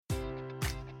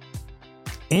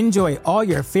Enjoy all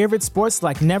your favorite sports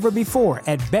like never before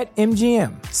at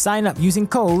BetMGM. Sign up using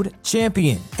code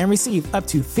CHAMPION and receive up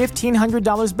to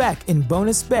 $1,500 back in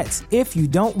bonus bets if you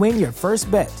don't win your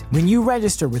first bet. When you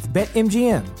register with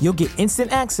BetMGM, you'll get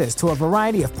instant access to a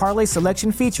variety of parlay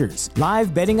selection features,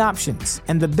 live betting options,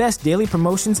 and the best daily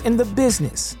promotions in the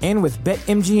business. And with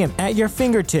BetMGM at your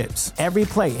fingertips, every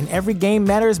play and every game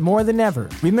matters more than ever.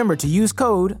 Remember to use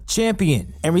code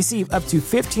CHAMPION and receive up to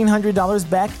 $1,500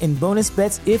 back in bonus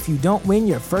bets if you don't win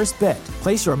your first bet.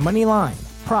 Place your money line,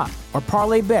 prop, or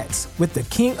parlay bets with the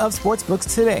king of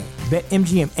sportsbooks today.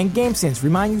 BetMGM and GameSense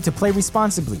remind you to play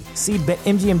responsibly. See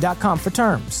BetMGM.com for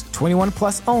terms. 21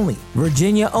 plus only.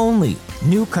 Virginia only.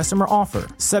 New customer offer.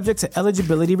 Subject to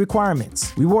eligibility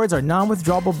requirements. Rewards are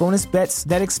non-withdrawable bonus bets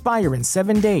that expire in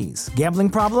 7 days. Gambling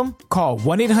problem? Call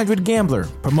 1-800-GAMBLER.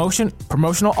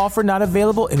 Promotional offer not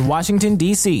available in Washington,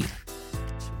 D.C.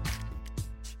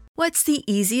 What's the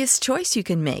easiest choice you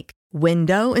can make?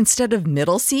 Window instead of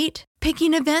middle seat?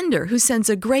 Picking a vendor who sends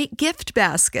a great gift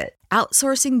basket?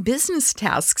 Outsourcing business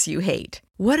tasks you hate?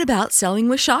 What about selling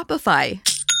with Shopify?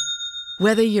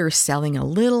 Whether you're selling a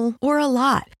little or a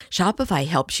lot, Shopify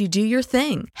helps you do your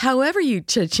thing, however you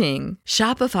cha-ching.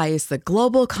 Shopify is the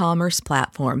global commerce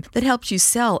platform that helps you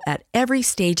sell at every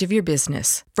stage of your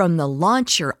business. From the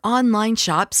launch your online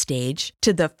shop stage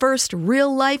to the first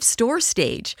real-life store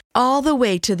stage, all the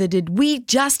way to the did we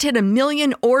just hit 1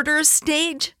 million orders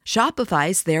stage.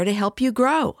 Shopify's there to help you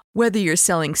grow. Whether you're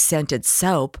selling scented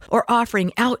soap or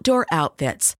offering outdoor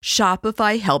outfits,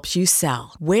 Shopify helps you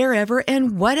sell. Wherever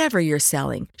and whatever you're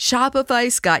selling,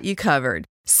 Shopify's got you covered.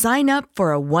 Sign up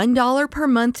for a $1 per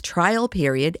month trial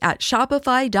period at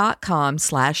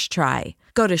shopify.com/try.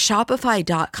 Go to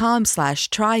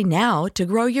shopify.com/try now to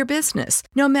grow your business,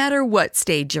 no matter what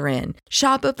stage you're in.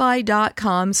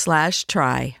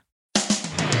 Shopify.com/try.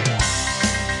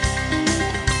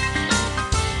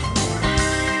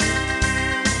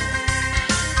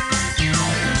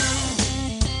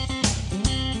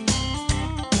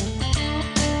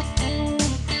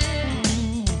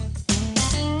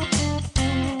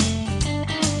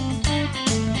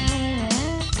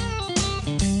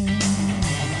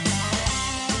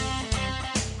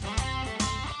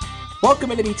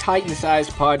 Welcome into the Titan Size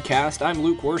Podcast. I'm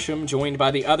Luke Worsham, joined by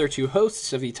the other two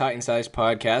hosts of the Titan Size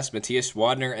Podcast, Matthias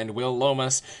Wadner and Will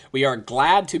Lomas. We are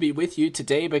glad to be with you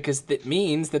today because that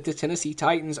means that the Tennessee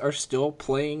Titans are still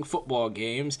playing football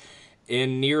games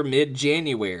in near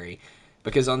mid-January.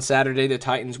 Because on Saturday, the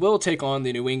Titans will take on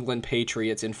the New England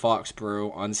Patriots in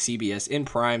Foxborough on CBS in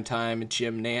primetime.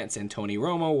 Jim Nantz and Tony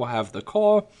Romo will have the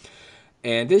call.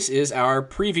 And this is our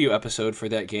preview episode for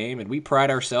that game, and we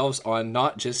pride ourselves on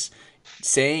not just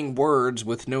saying words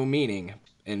with no meaning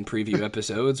in preview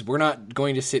episodes. We're not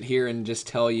going to sit here and just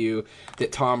tell you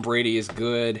that Tom Brady is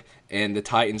good and the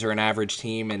Titans are an average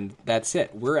team and that's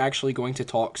it. We're actually going to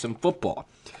talk some football.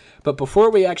 But before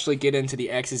we actually get into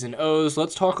the X's and O's,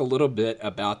 let's talk a little bit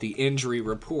about the injury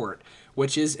report,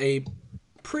 which is a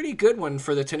pretty good one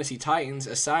for the Tennessee Titans,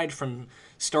 aside from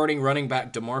starting running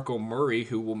back DeMarco Murray,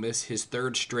 who will miss his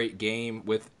third straight game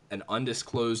with an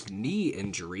undisclosed knee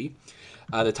injury.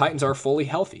 The Titans are fully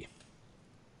healthy.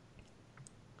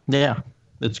 Yeah,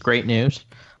 it's great news.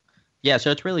 Yeah,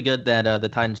 so it's really good that the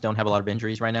Titans don't have a lot of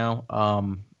injuries right now.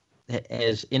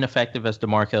 As ineffective as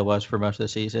DeMarco was for most of the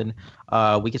season,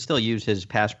 we could still use his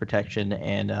pass protection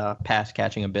and pass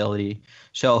catching ability.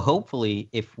 So hopefully,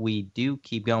 if we do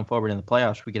keep going forward in the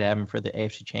playoffs, we could have him for the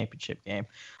AFC Championship game.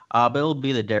 But it'll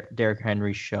be the Derrick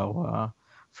Henry show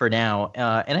for now.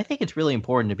 And I think it's really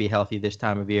important to be healthy this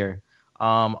time of year.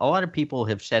 A lot of people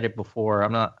have said it before.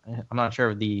 I'm not sure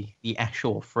of the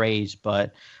actual phrase,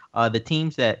 but the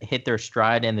teams that hit their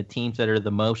stride and the teams that are the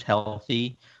most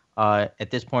healthy at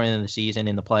this point in the season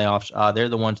in the playoffs, they're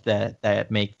the ones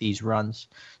that make these runs.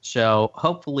 So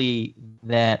hopefully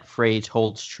that phrase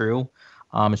holds true,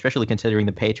 especially considering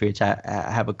the Patriots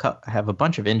have a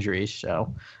bunch of injuries.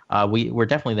 So we're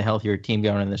definitely the healthier team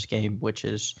going in this game, which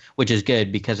is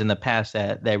good because in the past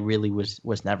that really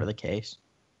was never the case.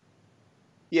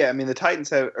 Yeah, I mean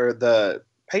the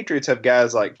Patriots have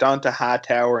guys like Donta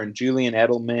Hightower and Julian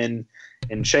Edelman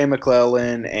and Shea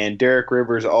McClellan and Derek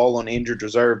Rivers all on injured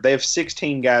reserve. They have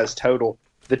 16 guys total.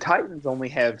 The Titans only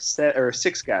have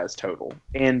 6 guys total.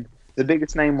 And the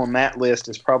biggest name on that list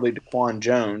is probably Daquan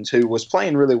Jones, who was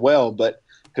playing really well, but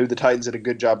who the Titans did a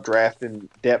good job drafting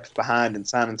depth behind and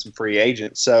signing some free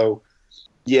agents. So,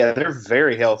 yeah, they're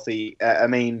very healthy. I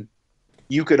mean,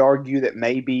 You could argue that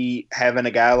maybe having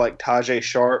a guy like Tajay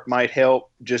Sharp might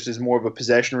help, just as more of a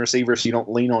possession receiver, so you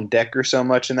don't lean on Decker so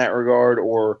much in that regard,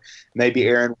 or maybe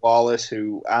Aaron Wallace,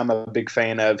 who I'm a big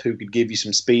fan of, who could give you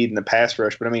some speed in the pass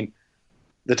rush. But I mean,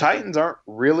 the Titans aren't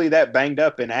really that banged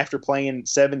up, and after playing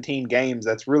 17 games,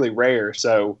 that's really rare.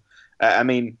 So, I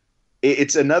mean,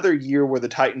 it's another year where the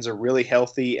Titans are really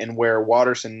healthy and where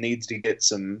Watterson needs to get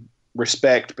some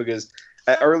respect, because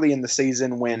early in the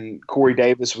season when Corey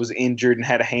Davis was injured and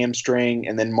had a hamstring,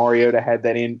 and then Mariota had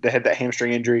that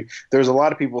hamstring injury, there was a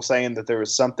lot of people saying that there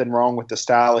was something wrong with the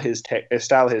style of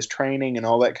his training and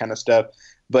all that kind of stuff.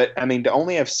 But I mean, to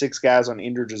only have 6 guys on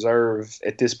injured reserve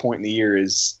at this point in the year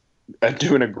is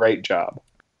doing a great job.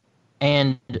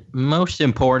 And most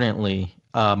importantly,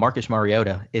 Marcus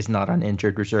Mariota is not on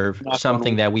injured reserve,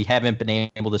 something that we haven't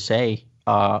been able to say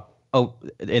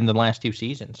in the last 2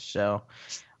 seasons. So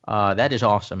that is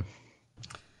awesome.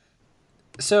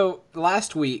 So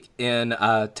last week in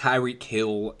Tyreek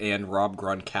Hill and Rob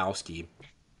Gronkowski,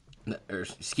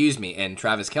 and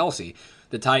Travis Kelce,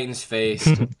 the Titans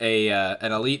faced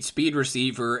an elite speed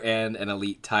receiver and an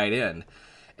elite tight end.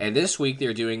 And this week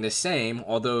they're doing the same,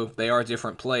 although they are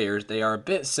different players. They are a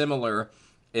bit similar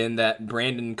in that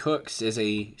Brandon Cooks is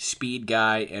a speed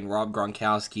guy and Rob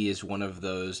Gronkowski is one of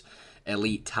those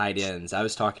elite tight ends. I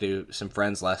was talking to some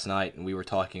friends last night, and we were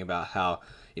talking about how,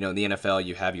 in the NFL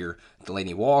you have your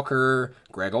Delaney Walker,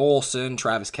 Greg Olsen,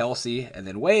 Travis Kelce, and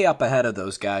then way up ahead of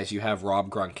those guys you have Rob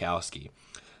Gronkowski.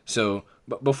 So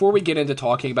but before we get into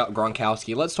talking about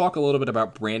Gronkowski, let's talk a little bit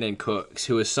about Brandon Cooks,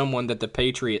 who is someone that the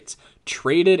Patriots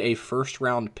traded a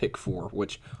first-round pick for,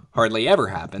 which hardly ever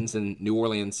happens, and New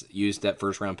Orleans used that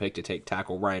first-round pick to take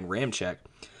tackle Ryan Ramczyk.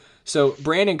 So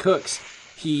Brandon Cooks,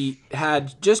 he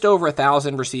had just over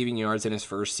 1,000 receiving yards in his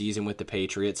first season with the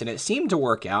Patriots, and it seemed to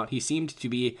work out. He seemed to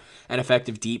be an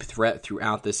effective deep threat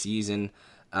throughout the season.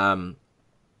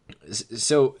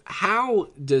 So how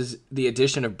does the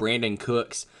addition of Brandon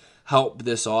Cooks help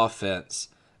this offense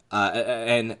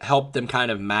and help them kind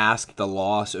of mask the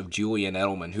loss of Julian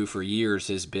Edelman, who for years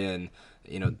has been,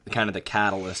 kind of the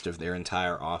catalyst of their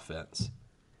entire offense?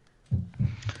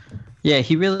 Yeah,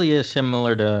 he really is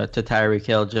similar to Tyreek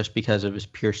Hill just because of his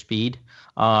pure speed.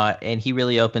 And he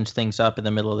really opens things up in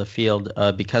the middle of the field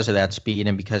because of that speed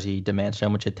and because he demands so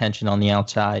much attention on the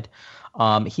outside.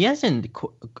 He hasn't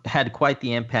had quite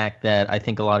the impact that I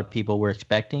think a lot of people were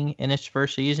expecting in his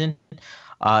first season.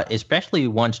 Especially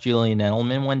once Julian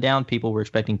Edelman went down, people were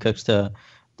expecting Cooks to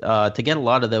get a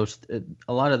lot of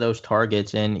those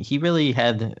targets, and he really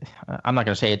had. I'm not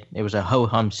going to say it was a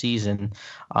ho-hum season.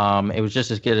 It was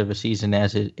just as good of a season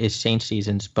as his Saints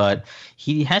seasons, but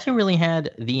he hasn't really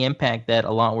had the impact that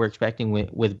a lot were expecting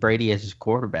with Brady as his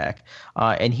quarterback.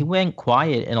 And he went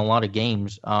quiet in a lot of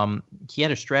games. He had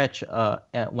a stretch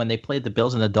when they played the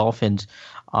Bills and the Dolphins.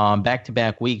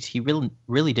 Back-to-back weeks, he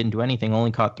really didn't do anything.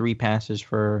 Only caught 3 passes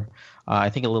for, I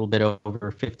think, a little bit over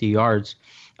 50 yards.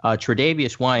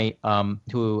 Tre'Davious White,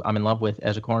 who I'm in love with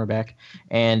as a cornerback,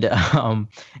 and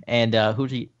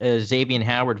Xavier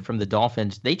Howard from the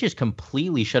Dolphins, they just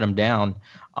completely shut him down,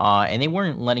 and they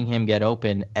weren't letting him get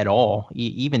open at all,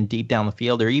 even deep down the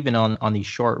field or even on these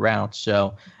short routes.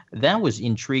 So that was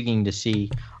intriguing to see.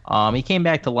 He came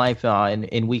back to life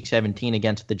in Week 17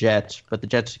 against the Jets, but the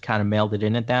Jets kind of mailed it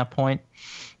in at that point.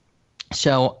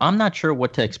 So I'm not sure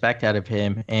what to expect out of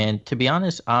him, and to be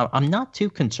honest, I'm not too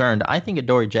concerned. I think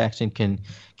Adoree Jackson can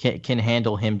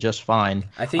handle him just fine.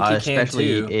 I think he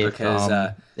especially can too,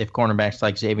 because if cornerbacks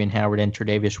like Xavier Howard and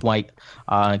Tre'Davious White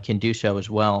can do so as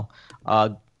well.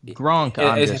 Gronk,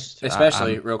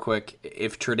 real quick,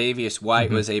 if Tre'Davious White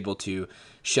was able to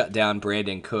shut down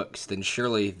Brandon Cooks, then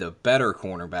surely the better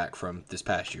cornerback from this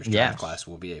past year's draft class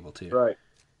will be able to. Right.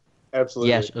 Absolutely.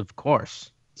 Yes, of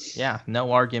course. Yeah,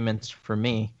 no arguments for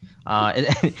me.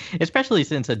 Especially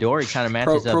since Adoree kind of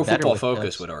matches up Pro better Football with Focus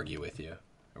Cooks. would argue with you,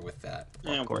 or with that.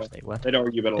 Yeah, of course they would. They'd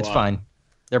argue about a lot. It's fine.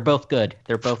 They're both good.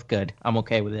 I'm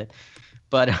okay with it.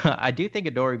 But I do think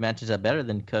Adoree matches up better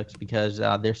than Cooks because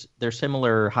they're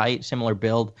similar height, similar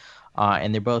build,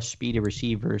 and they're both speedy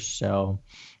receivers. So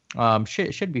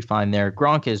should be fine there.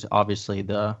 Gronk is obviously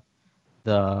the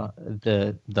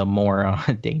more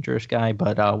dangerous guy,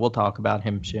 but we'll talk about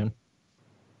him soon.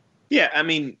 Yeah, I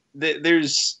mean,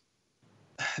 there's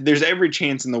every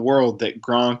chance in the world that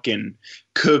Gronk and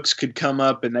Cooks could come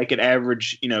up and they could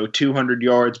average, 200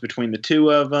 yards between the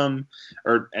two of them,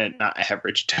 or not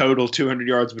average, total 200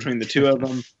 yards between the two of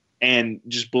them, and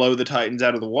just blow the Titans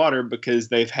out of the water because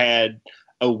they've had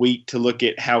a week to look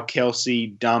at how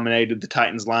Kelce dominated the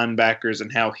Titans linebackers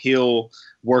and how Hill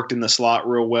worked in the slot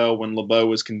real well when LeBeau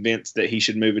was convinced that he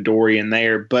should move Adoree in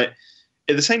there. But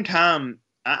at the same time,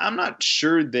 I'm not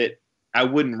sure that I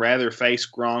wouldn't rather face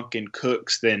Gronk and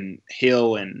Cooks than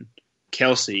Hill and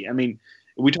Kelsey. I mean,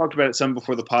 we talked about it some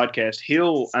before the podcast.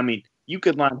 Hill, I mean, you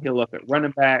could line Hill up at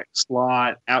running back,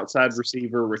 slot, outside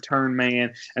receiver, return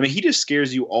man. I mean, he just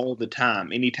scares you all the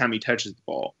time, anytime he touches the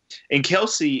ball. And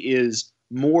Kelsey is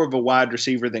more of a wide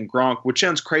receiver than Gronk, which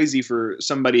sounds crazy for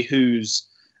somebody who's,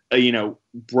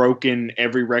 broken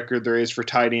every record there is for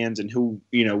tight ends and who,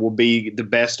 will be the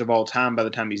best of all time by the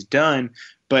time he's done.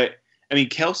 But, I mean,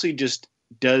 Kelsey just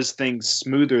does things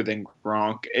smoother than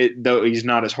Gronk, though he's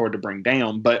not as hard to bring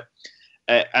down. But,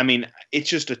 I mean, it's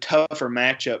just a tougher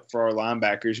matchup for our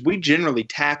linebackers. We generally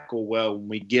tackle well when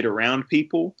we get around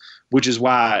people, which is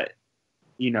why,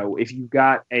 if you've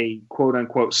got a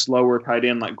quote-unquote slower tight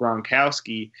end like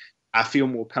Gronkowski, I feel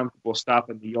more comfortable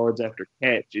stopping the yards after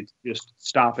catch. It's just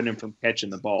stopping him from catching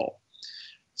the ball.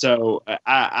 So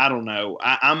I don't know.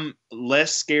 I'm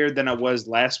less scared than I was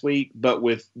last week, but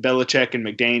with Belichick and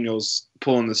McDaniels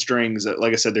pulling the strings,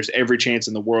 like I said, there's every chance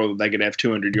in the world that they could have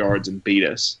 200 yards and beat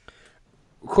us.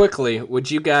 Quickly,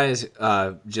 would you guys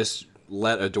just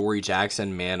let Adoree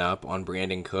Jackson man up on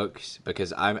Brandon Cooks?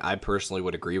 Because I personally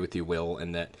would agree with you, Will,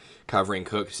 in that covering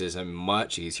Cooks is a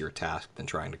much easier task than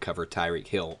trying to cover Tyreek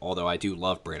Hill, although I do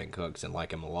love Brandon Cooks and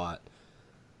like him a lot.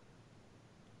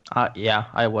 Yeah,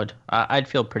 I would. I'd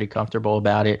feel pretty comfortable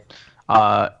about it.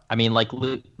 I mean, like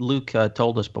Luke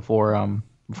told us before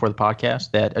the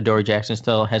podcast that Adoree Jackson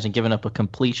still hasn't given up a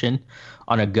completion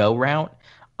on a go route.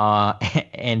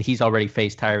 And he's already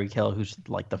faced Tyreek Hill, who's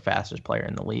like the fastest player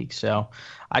in the league. So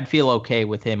I'd feel okay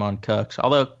with him on Cooks.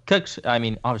 Although Cooks, I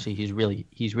mean, obviously he's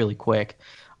really quick.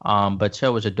 But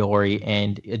so is Adoree,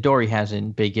 and Adoree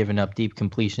hasn't been giving up deep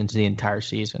completions the entire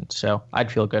season. So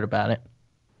I'd feel good about it.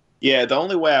 Yeah, the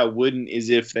only way I wouldn't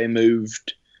is if they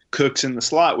moved Cooks in the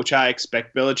slot, which I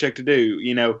expect Belichick to do.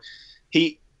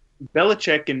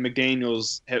 Belichick and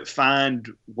McDaniels find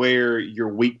where your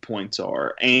weak points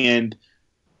are, and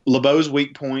LeBeau's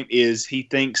weak point is he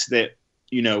thinks that,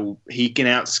 he can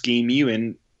out-scheme you,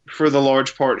 and for the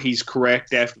large part, he's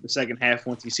correct after the second half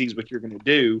once he sees what you're going to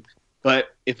do.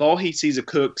 But if all he sees of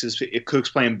Cooks is if Cooks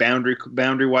playing boundary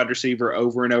wide receiver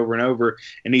over and over and over,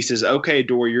 and he says, okay,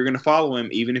 Dory, you're going to follow him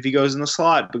even if he goes in the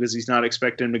slot because he's not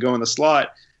expecting him to go in the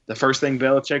slot, the first thing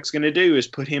Belichick's going to do is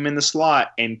put him in the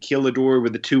slot and kill Adoree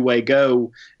with a two-way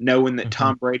go, knowing that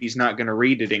Tom Brady's not going to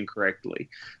read it incorrectly.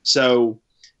 So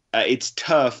it's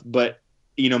tough, but,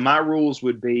 my rules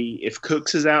would be if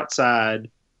Cooks is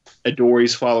outside,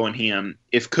 Adoree's following him.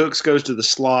 If Cooks goes to the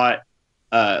slot,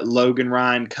 Logan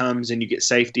Ryan comes and you get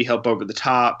safety help over the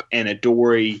top, and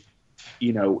Adoree,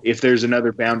 if there's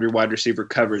another boundary wide receiver,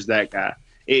 covers that guy.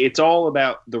 It's all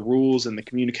about the rules and the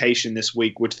communication this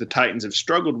week, which the Titans have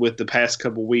struggled with the past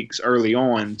couple weeks early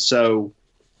on. So,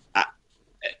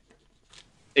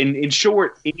 in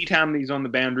short, anytime he's on the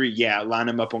boundary, line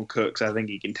him up on Cooks. I think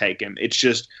he can take him. It's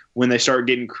just when they start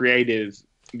getting creative,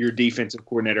 your defensive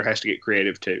coordinator has to get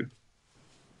creative too.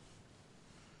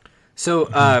 So,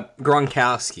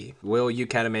 Gronkowski, Will, you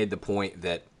kind of made the point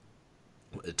that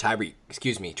Travis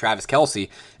Kelce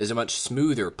is a much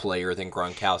smoother player than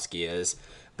Gronkowski is,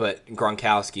 but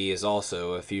Gronkowski is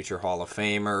also a future Hall of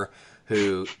Famer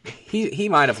who he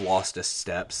might have lost a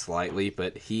step slightly,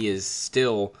 but he is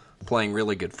still playing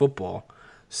really good football.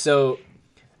 So,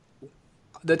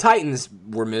 the Titans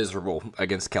were miserable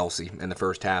against Kelce in the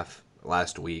first half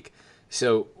last week.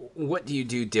 So what do you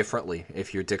do differently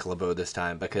if you're Dick LeBeau this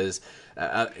time? Because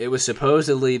it was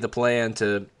supposedly the plan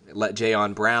to let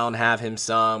Jayon Brown have him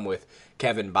some with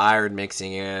Kevin Byard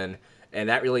mixing in, and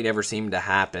that really never seemed to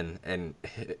happen. And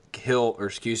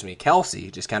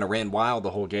Kelce just kind of ran wild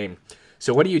the whole game.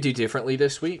 So what do you do differently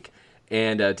this week?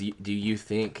 And do you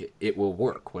think it will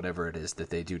work, whatever it is that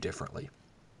they do differently?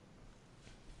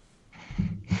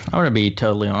 I'm going to be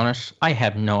totally honest. I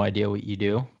have no idea what you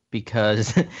do.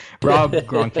 Because Rob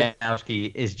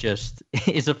Gronkowski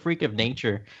is a freak of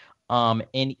nature,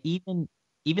 and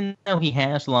even though he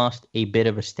has lost a bit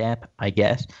of a step, I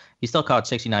guess he still caught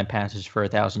 69 passes for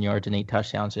 1,000 yards and 8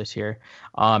 touchdowns this year,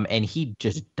 and he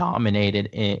just dominated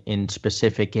in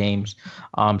specific games.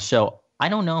 So I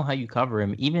don't know how you cover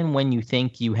him. Even when you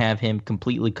think you have him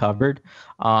completely covered,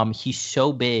 he's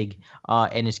so big,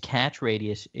 and his catch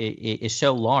radius is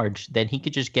so large that he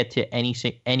could just get to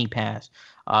any pass.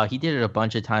 He did it a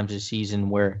bunch of times this season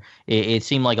where it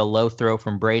seemed like a low throw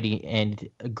from Brady, and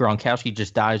Gronkowski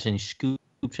just dives and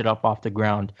scoops it up off the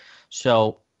ground.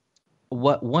 So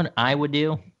what I would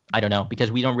do, I don't know,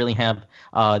 because we don't really have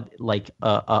like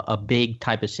a big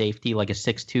type of safety, like a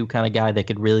 6'2" kind of guy that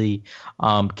could really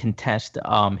contest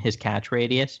his catch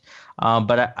radius.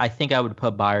 But I think I would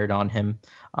put Byard on him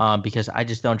because I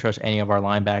just don't trust any of our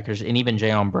linebackers. And even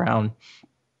Jayon Brown,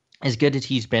 as good as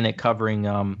he's been at covering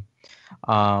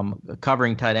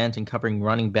tight ends and covering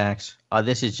running backs,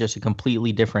 this is just a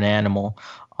completely different animal.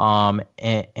 And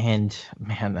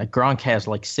man, Gronk has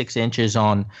like 6 inches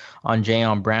on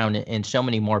Jayon Brown and so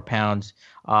many more pounds.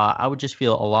 I would just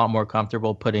feel a lot more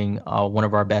comfortable putting one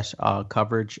of our best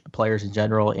coverage players in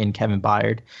general in Kevin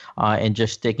Byard and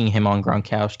just sticking him on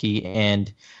Gronkowski.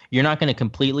 And you're not going to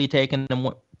completely take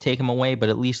him away, but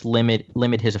at least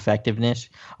limit his effectiveness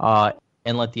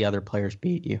and let the other players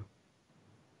beat you.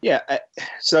 Yeah,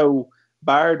 so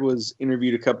Byard was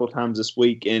interviewed a couple of times this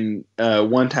week, and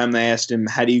one time they asked him,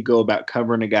 how do you go about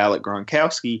covering a guy like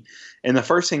Gronkowski? And the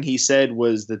first thing he said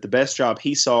was that the best job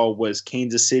he saw was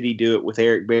Kansas City do it with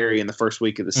Eric Berry in the first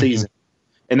week of the season.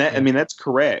 And that, I mean, that's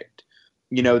correct.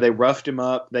 You know, they roughed him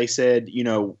up. They said, you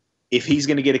know, if he's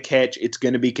going to get a catch, it's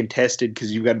going to be contested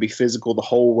because you've got to be physical the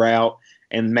whole route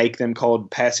and make them called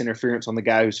pass interference on the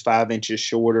guy who's 5 inches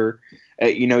shorter.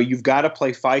 You know, you've got to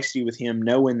play feisty with him,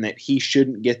 knowing that he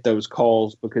shouldn't get those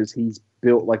calls because he's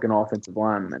built like an offensive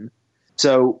lineman.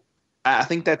 So I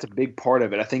think that's a big part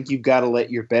of it. I think you've got to let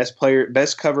your best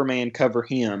cover man cover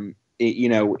him, you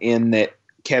know, in that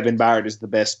Kevin Byard is the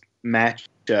best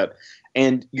matchup.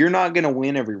 And you're not going to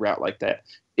win every route like that.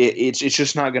 It's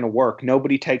just not going to work.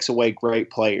 Nobody takes away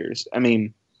great players. I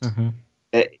mean,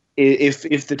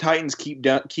 if the Titans keep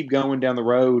going down the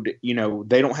road, you know,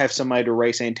 they don't have somebody to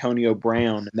erase Antonio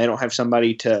Brown, and they don't have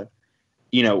somebody to,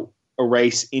 you know,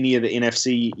 erase any of the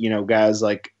NFC, you know, guys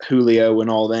like Julio and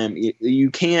all them. You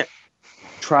can't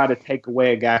try to take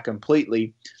away a guy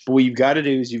completely. But what you've got to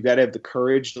do is you've got to have the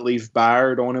courage to leave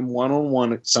Byard on him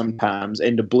one-on-one sometimes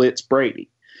and to blitz Brady.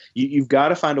 You've got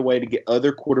to find a way to get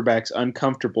other quarterbacks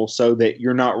uncomfortable so that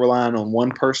you're not relying on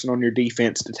one person on your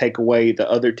defense to take away the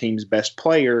other team's best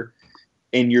player,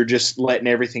 and you're just letting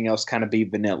everything else kind of be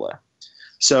vanilla.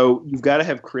 So you've got to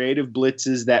have creative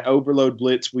blitzes. That overload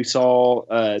blitz we saw,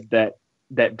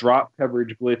 that drop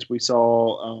coverage blitz we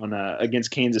saw on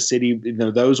against Kansas City, you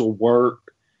know, those will work.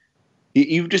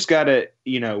 You've just got to,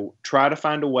 you know, try to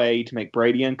find a way to make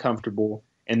Brady uncomfortable.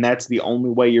 And that's the only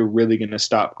way you're really going to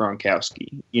stop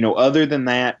Gronkowski. You know, other than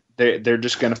that, they're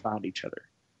just going to find each other.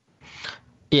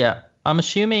 Yeah, I'm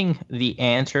assuming the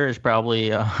answer is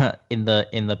probably in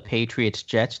the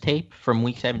Patriots-Jets tape from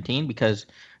Week 17 because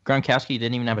Gronkowski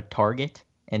didn't even have a target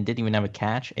and didn't even have a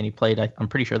catch, and he played, I'm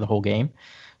pretty sure, the whole game.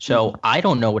 So I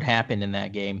don't know what happened in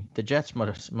that game. The Jets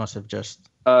must have just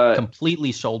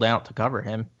completely sold out to cover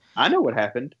him. I know what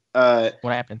happened. What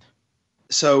happened?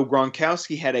 So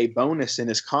Gronkowski had a bonus in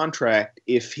his contract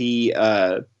if he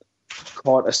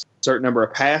caught a certain number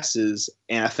of passes,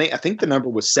 and I think the number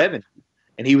was 7,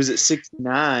 and he was at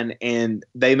 69, and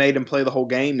they made him play the whole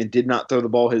game and did not throw the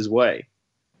ball his way.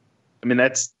 I mean,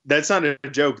 that's not a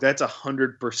joke. That's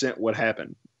 100% what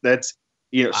happened. That's,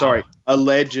 you know, sorry,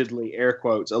 allegedly, air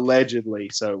quotes, allegedly.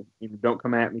 So you know, don't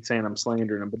come at me saying I'm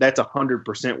slandering them, but that's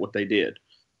 100% what they did.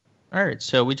 All right,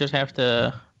 so we just have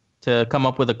to come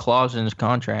up with a clause in his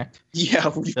contract. Yeah,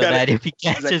 so that if he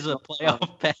catches a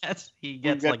playoff pass, he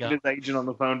gets like his agent on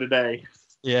the phone today.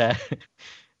 Yeah.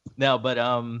 No, but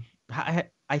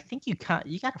I think you got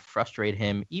to frustrate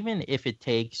him, even if it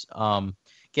takes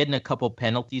getting a couple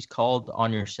penalties called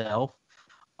on yourself.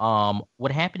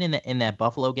 What happened in that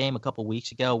Buffalo game a couple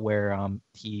weeks ago, where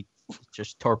he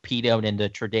just torpedoed into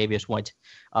Tre'Davious White's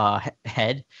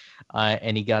head,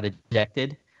 and he got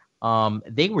ejected.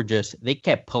 They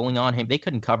kept pulling on him. They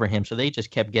couldn't cover him, so they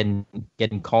just kept getting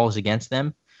calls against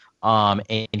them.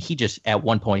 And he just, at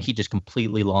one point, he just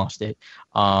completely lost it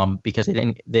because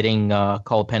they didn't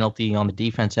call a penalty on the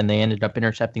defense, and they ended up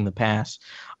intercepting the pass.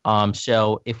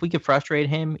 So if we could frustrate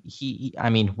him,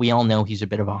 I mean, we all know he's a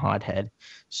bit of a hothead.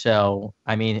 So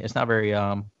I mean, it's not very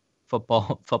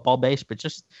football based, but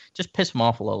just piss him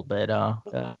off a little bit.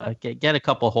 Get a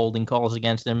couple holding calls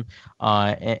against him,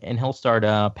 and he'll start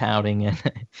pouting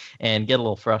and get a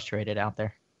little frustrated out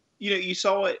there. You know,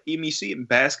 you see it in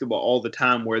basketball all the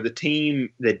time, where the team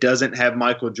that doesn't have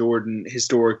Michael Jordan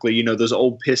historically, you know, those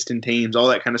old Piston teams, all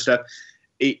that kind of stuff.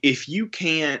 If you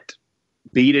can't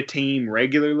beat a team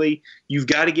regularly, you've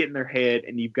got to get in their head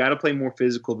and you've got to play more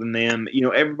physical than them. You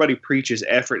know, everybody preaches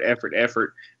effort.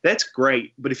 That's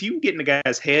great. But if you can get in a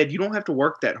guy's head, you don't have to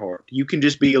work that hard. You can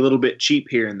just be a little bit cheap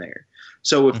here and there.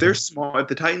 So if they're smart, if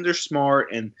the Titans are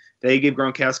smart and they give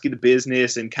Gronkowski the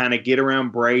business and kind of get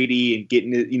around Brady and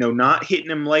getting it, not hitting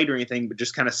him late or anything, but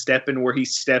just kind of stepping where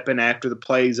he's stepping after the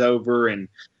play's over and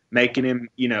making him,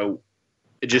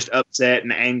 just upset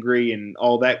and angry and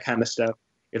all that kind of stuff.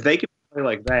 If they could play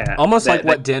like that, almost like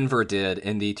what Denver did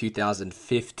in the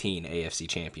 2015 AFC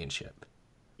Championship.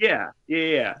 Yeah.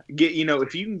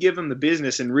 If you can give him the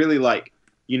business and really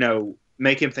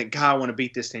make him think, God, I want to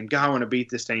beat this team. God, I want to beat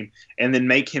this team. And then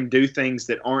make him do things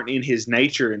that aren't in his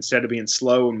nature instead of being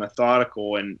slow and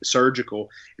methodical and surgical.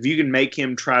 If you can make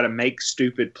him try to make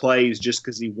stupid plays just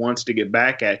because he wants to get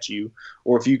back at you,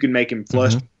 or if you can make him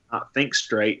flustered, not think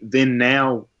straight, then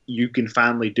now you can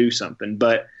finally do something.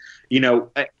 But,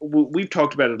 we've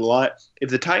talked about it a lot. If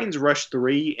the Titans rush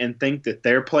 3 and think that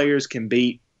their players can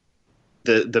beat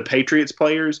the Patriots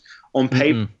players, on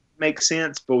paper, makes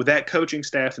sense, but with that coaching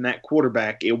staff and that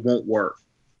quarterback, it won't work.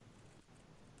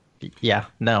 Yeah,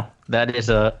 no, that is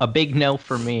a big no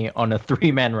for me on a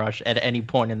 3-man rush at any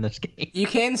point in this game. You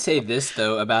can say this,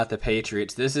 though, about the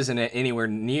Patriots. This isn't anywhere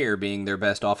near being their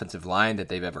best offensive line that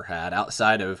they've ever had.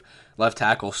 Outside of left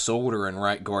tackle Solder and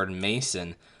right guard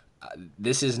Mason,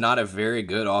 this is not a very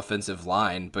good offensive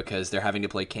line because they're having to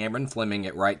play Cameron Fleming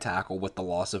at right tackle with the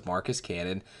loss of Marcus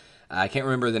Cannon. I can't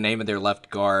remember the name of their left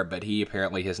guard, but he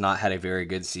apparently has not had a very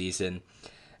good season.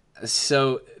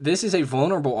 So this is a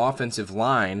vulnerable offensive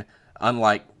line,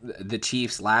 unlike the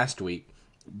Chiefs last week.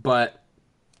 But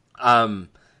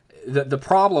the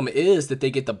problem is that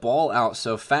they get the ball out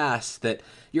so fast that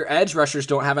your edge rushers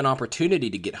don't have an opportunity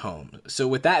to get home. So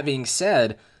with that being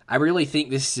said, I really think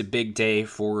this is a big day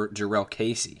for Jurrell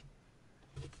Casey.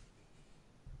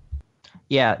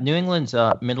 Yeah, New England's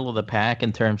middle of the pack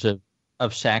in terms of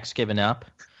sacks given up.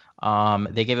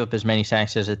 They gave up as many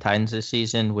sacks as the Titans this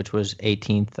season, which was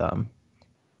 18th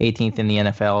in the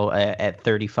NFL at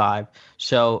 35.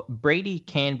 So Brady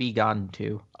can be gotten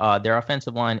to. Their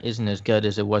offensive line isn't as good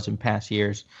as it was in past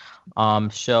years.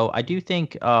 So I do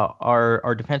think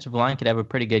our defensive line could have a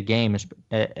pretty good game,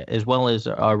 as well as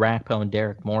Rakpo and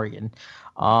Derek Morgan.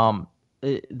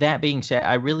 That being said,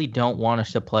 I really don't want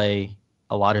us to play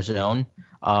a lot of zone.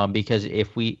 Because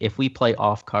if we play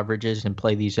off coverages and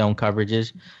play these zone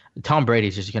coverages, Tom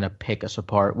Brady's just going to pick us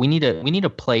apart. We need to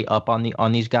play up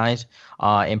on these guys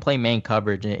and play man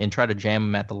coverage and try to jam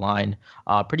them at the line.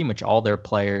 Pretty much all their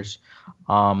players.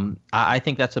 I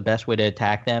think that's the best way to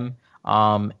attack them.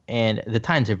 And the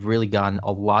Titans have really gotten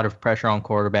a lot of pressure on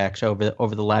quarterbacks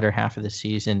over the latter half of the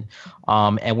season.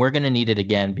 And we're going to need it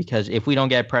again because if we don't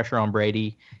get pressure on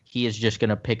Brady, he is just going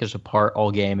to pick us apart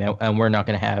all game, and we're not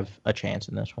going to have a chance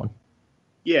in this one.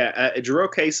 Yeah,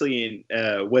 Jurrell Casey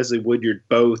and Wesley Woodyard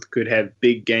both could have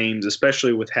big games,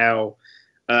 especially with how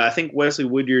I think Wesley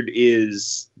Woodyard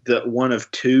is the one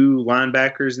of 2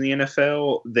 linebackers in the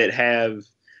NFL that have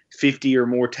 50 or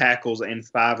more tackles and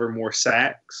 5 or more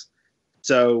sacks.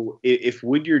 So if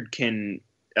Woodyard can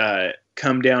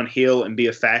come downhill and be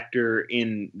a factor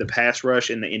in the pass rush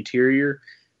in the interior,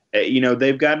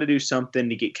 they've got to do something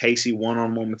to get Casey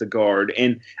one-on-one with the guard.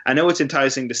 And I know it's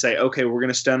enticing to say, okay, we're going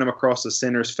to stun him across the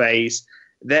center's face.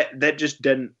 That just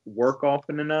doesn't work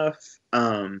often enough.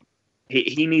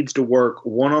 He needs to work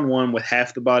one-on-one with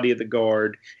half the body of the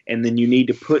guard, and then you need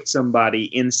to put somebody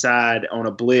inside on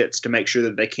a blitz to make sure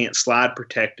that they can't slide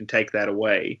protect and take that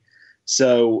away.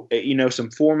 So, some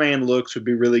 4-man looks would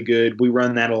be really good. We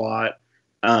run that a lot.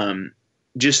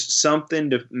 Just something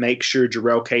to make sure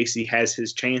Jurrell Casey has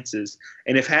his chances.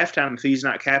 And if he's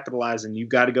not capitalizing, you've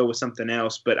got to go with something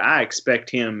else. But I expect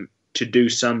him to do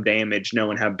some damage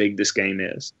knowing how big this game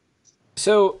is.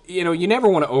 So, you never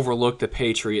want to overlook the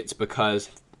Patriots because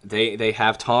they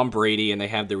have Tom Brady and they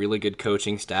have the really good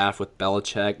coaching staff with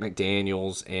Belichick,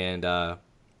 McDaniels, and I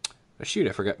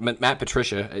forgot, Matt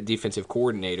Patricia, a defensive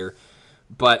coordinator.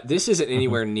 But this isn't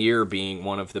anywhere near being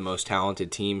one of the most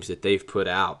talented teams that they've put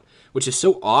out, which is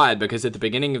so odd because at the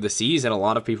beginning of the season, a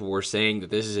lot of people were saying that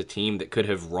this is a team that could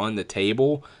have run the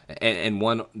table and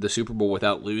won the Super Bowl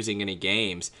without losing any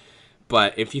games.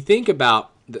 But if you think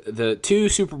about the 2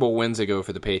 Super Bowl wins ago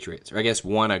for the Patriots, or I guess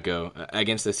 1 ago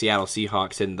against the Seattle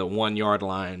Seahawks in the 1-yard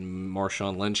line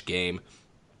Marshawn Lynch game,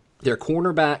 their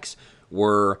cornerbacks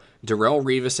were Darrelle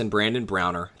Revis and Brandon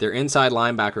Browner. Their inside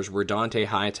linebackers were Dante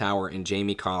Hightower and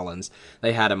Jamie Collins.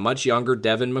 They had a much younger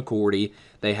Devin McCourty.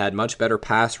 They had much better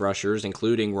pass rushers,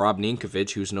 including Rob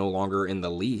Ninkovich, who's no longer in the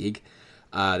league.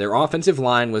 Their offensive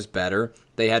line was better.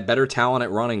 They had better talent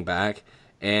at running back,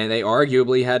 and they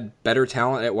arguably had better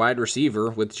talent at wide receiver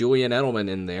with Julian Edelman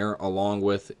in there, along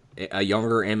with a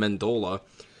younger Amendola.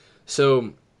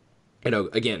 So,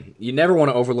 again, you never want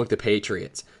to overlook the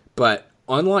Patriots, but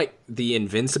unlike the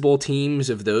invincible teams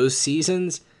of those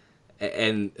seasons,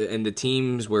 and the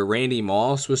teams where Randy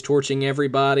Moss was torching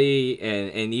everybody,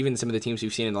 and even some of the teams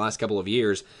we've seen in the last couple of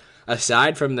years,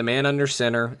 aside from the man under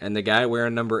center and the guy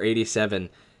wearing number 87,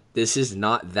 this is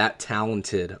not that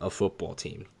talented a football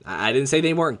team. I didn't say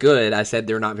they weren't good. I said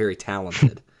they're not very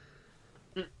talented.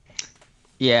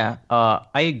 Yeah,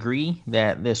 I agree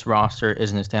that this roster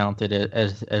isn't as talented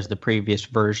as the previous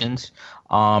versions,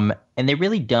 and they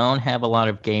really don't have a lot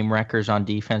of game wreckers on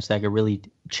defense that could really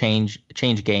change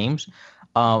games.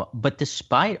 But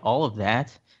despite all of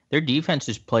that, their defense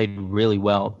has played really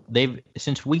well.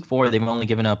 Since week 4, they've only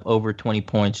given up over 20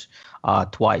 points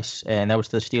twice, and that was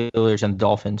the Steelers and the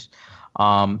Dolphins.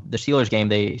 The Steelers game,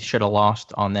 they should have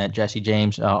lost on that Jesse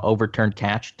James overturned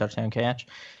touchdown catch.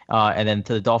 And then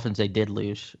to the Dolphins, they did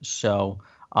lose. So,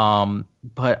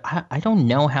 but I don't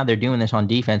know how they're doing this on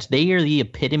defense. They are the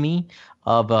epitome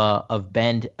of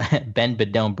bend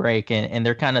but don't break, and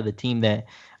they're kind of the team that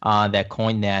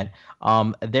coined that.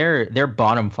 They're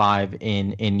bottom 5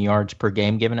 in yards per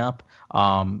game given up.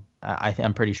 I'm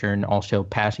pretty sure, and also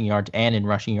passing yards and in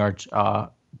rushing yards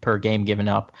per game given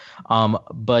up.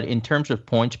 But in terms of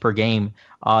points per game,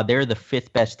 they're the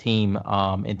 5th best team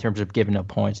in terms of giving up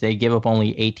points. They give up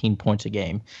only 18 points a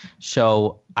game.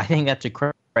 So I think that's a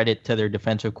credit to their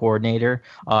defensive coordinator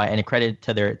and a credit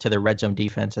to their red zone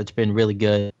defense. That's been really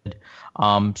good.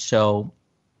 So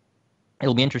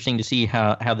it'll be interesting to see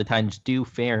how the Titans do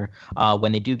fare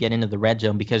when they do get into the red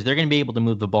zone, because they're going to be able to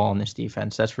move the ball in this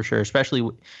defense. That's for sure, especially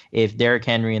if Derrick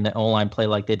Henry and the O-line play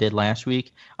like they did last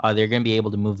week. They're going to be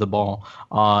able to move the ball.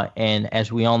 And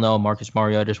as we all know, Marcus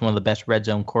Mariota is one of the best red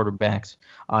zone quarterbacks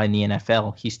in the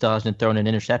NFL. He still hasn't thrown an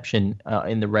interception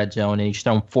in the red zone, and he's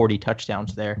thrown 40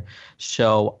 touchdowns there.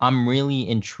 So I'm really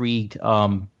intrigued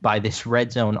by this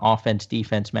red zone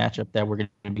offense-defense matchup that we're going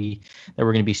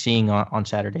to be seeing on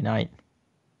Saturday night.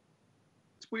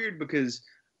 Weird because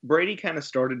Brady kind of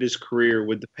started his career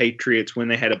with the Patriots when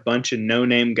they had a bunch of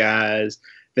no-name guys.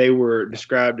 They were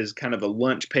described as kind of a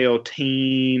lunch pail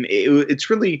team. It's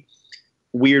really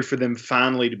weird for them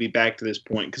finally to be back to this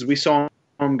point, because we saw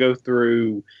them go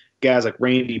through guys like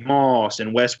Randy Moss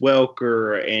and Wes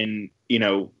Welker and,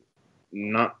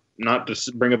 not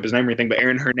to bring up his name or anything, but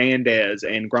Aaron Hernandez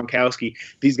and Gronkowski,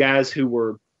 these guys who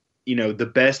were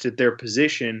the best at their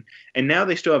position. And now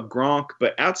they still have Gronk,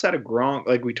 but outside of Gronk,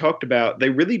 like we talked about, they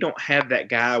really don't have that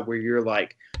guy where you're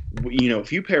like,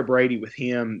 if you pair Brady with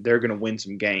him, they're going to win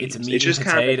some games. It's meat and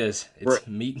potatoes. It's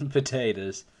meat and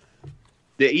potatoes.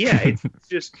 Yeah,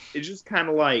 it's just kind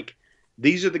of like,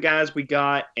 these are the guys we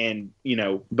got, and,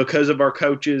 because of our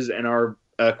coaches and our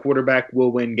quarterback,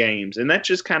 we'll win games. And that's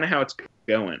just kind of how it's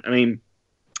going. I mean,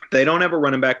 they don't have a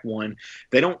running back one.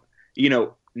 They don't,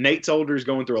 Nate Solder's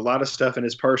going through a lot of stuff in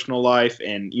his personal life,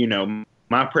 and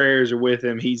my prayers are with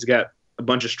him. He's got a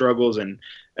bunch of struggles, and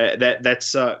that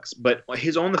sucks. But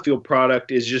his on the field product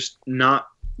is just not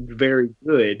very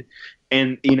good,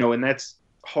 and and that's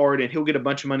hard. And he'll get a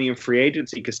bunch of money in free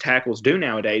agency because tackles do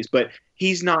nowadays. But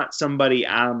he's not somebody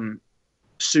I'm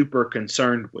super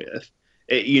concerned with.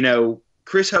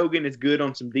 Chris Hogan is good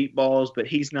on some deep balls, but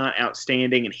he's not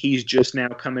outstanding, and he's just now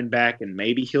coming back, and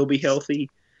maybe he'll be healthy.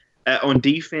 On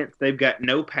defense, they've got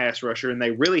no pass rusher, and they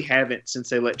really haven't since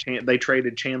they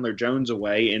traded Chandler Jones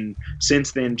away. And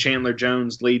since then, Chandler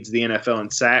Jones leads the NFL in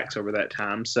sacks over that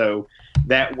time, so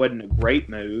that wasn't a great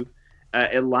move.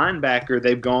 At linebacker,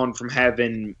 they've gone from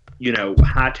having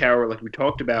Hightower, like we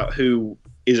talked about, who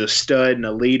is a stud and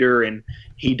a leader, and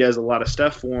he does a lot of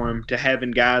stuff for him, to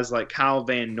having guys like Kyle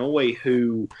Van Noy,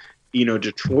 who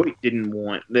Detroit didn't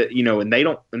want that,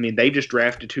 and they just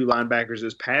drafted 2 linebackers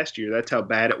this past year. That's how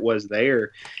bad it was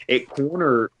there. At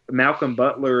corner, Malcolm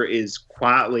Butler is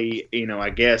quietly, I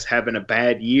guess, having a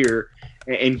bad year,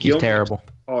 and Gilmore's terrible.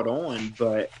 Caught on,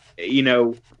 but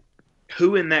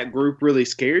who in that group really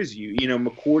scares you?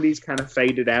 McCourty's kind of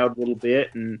faded out a little bit,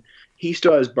 and he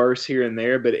still has bursts here and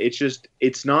there, but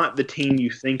it's not the team you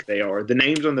think they are. The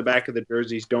names on the back of the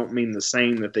jerseys don't mean the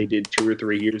same that they did 2 or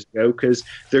 3 years ago, because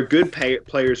their good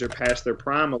players are past their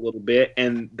prime a little bit,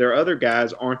 and their other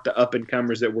guys aren't the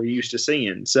up-and-comers that we're used to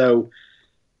seeing. So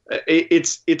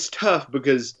it's tough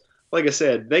because, like I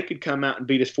said, they could come out and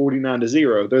beat us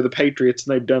 49-0. They're the Patriots,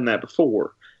 and they've done that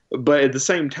before. But at the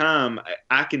same time,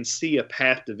 I can see a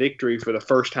path to victory for the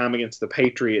first time against the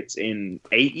Patriots in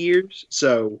 8 years.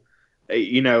 So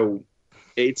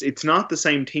it's not the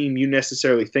same team you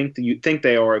necessarily think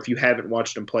they are if you haven't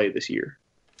watched them play this year.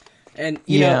 And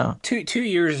you know, two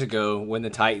years ago when the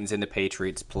Titans and the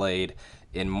Patriots played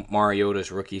in Mariota's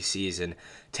rookie season,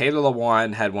 Taylor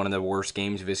Lewan had one of the worst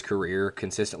games of his career,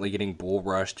 consistently getting bull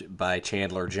rushed by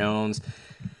Chandler Jones.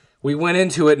 We went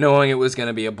into it knowing it was going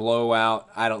to be a blowout.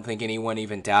 I don't think anyone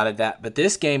even doubted that. But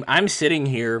this game, I'm sitting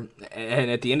here, and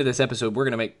at the end of this episode, we're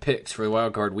going to make picks for the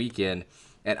Wild Card Weekend.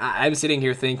 And I'm sitting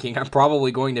here thinking I'm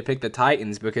probably going to pick the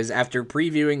Titans because after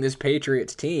previewing this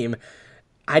Patriots team,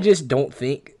 I just don't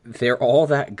think they're all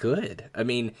that good. I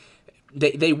mean,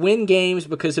 they win games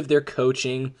because of their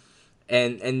coaching,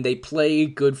 and they play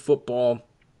good football.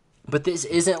 But this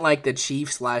isn't like the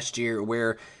Chiefs last year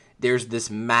where there's this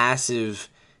massive,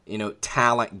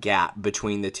 talent gap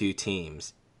between the two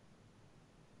teams.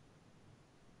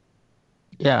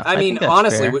 Yeah, I mean,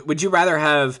 honestly, would you rather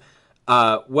have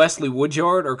Wesley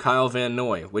Woodyard or Kyle Van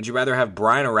Noy? Would you rather have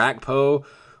Brian Orakpo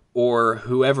or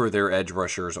whoever their edge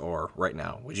rushers are right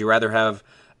now? Would you rather have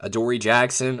Adoree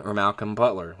Jackson or Malcolm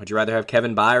Butler? Would you rather have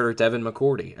Kevin Byard or Devin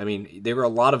McCourty? I mean, there were a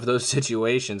lot of those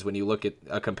situations when you look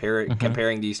at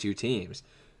comparing these two teams.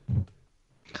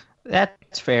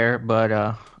 That's fair, but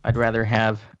I'd rather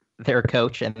have their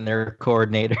coach and their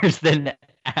coordinators than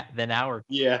our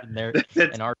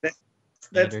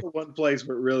That's the one place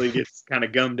where it really gets kind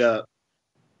of gummed up.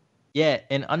 Yeah,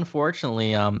 and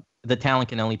unfortunately, the talent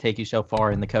can only take you so far,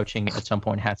 and the coaching at some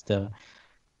point has to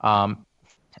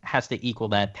equal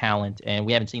that talent, and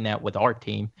we haven't seen that with our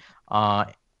team.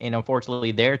 And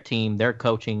unfortunately, their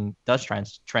coaching does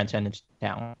transcend its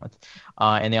talent,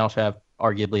 and they also have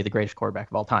arguably the greatest quarterback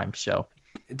of all time. So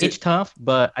it's tough,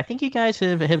 but I think you guys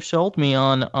have sold me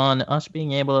on us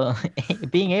being able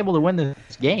to win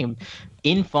this game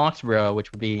in Foxborough,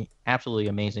 which would be absolutely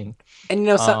amazing.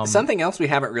 And something else we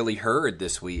haven't really heard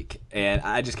this week, and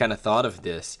I just kind of thought of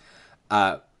this.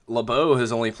 LeBeau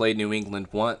has only played New England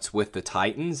once with the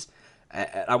Titans.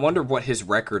 I wonder what his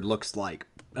record looks like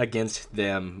against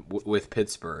them with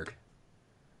Pittsburgh.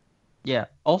 Yeah.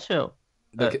 Also,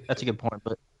 that's a good point.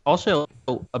 But also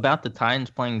about the Titans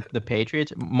playing the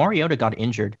Patriots, Mariota got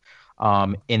injured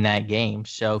in that game,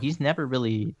 so he's never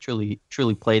really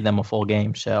truly played them a full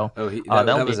game. So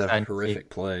that was a horrific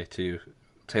play too.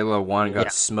 Taylor Lewan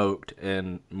got smoked,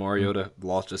 and Mariota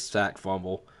lost a sack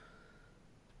fumble.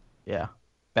 Yeah,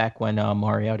 back when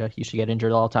Mariota used to get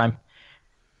injured all the time.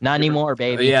 Not anymore,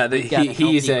 baby. Yeah,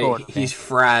 he's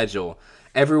fragile.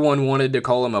 Everyone wanted to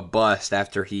call him a bust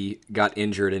after he got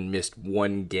injured and missed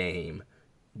one game.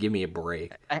 Give me a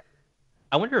break.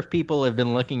 I wonder if people have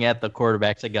been looking at the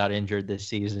quarterbacks that got injured this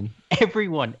season.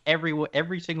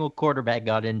 Every single quarterback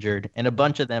got injured, and a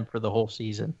bunch of them for the whole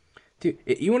season. Dude,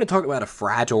 you want to talk about a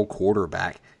fragile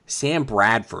quarterback? Sam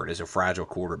Bradford is a fragile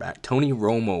quarterback. Tony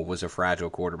Romo was a fragile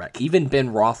quarterback. Even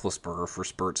Ben Roethlisberger, for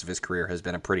spurts of his career, has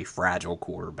been a pretty fragile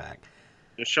quarterback.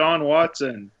 Deshaun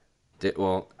Watson.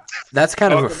 Well, that's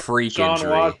kind of a freak injury.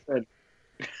 Watson.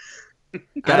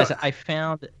 Guys, I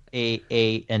found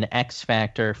an X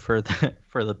factor for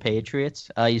the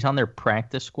Patriots. He's on their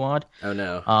practice squad. Oh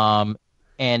no.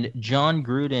 And John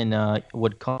Gruden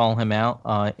would call him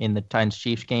out in the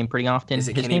Titans-Chiefs game pretty often. His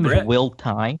Kenny name Britt? is Will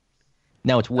Tye.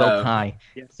 No, it's Will Tye.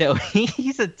 Yes. So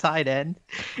he's a tight end,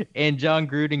 and John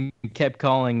Gruden kept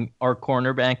calling our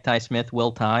cornerback Ty Smith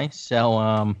Will Tye.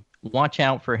 So watch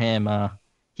out for him.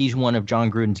 He's one of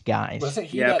John Gruden's guys. Wasn't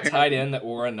he that tight end that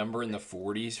wore a number in the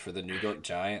 40s for the New York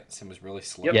Giants and was really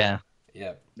slow? Yeah.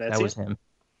 That was him.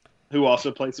 Who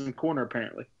also played some corner,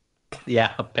 apparently.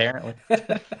 Yeah, apparently.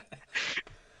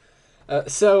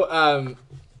 So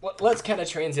let's kind of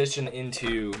transition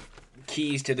into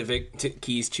keys to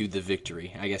the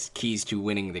victory. I guess keys to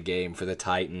winning the game for the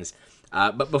Titans.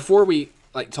 But before we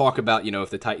talk about if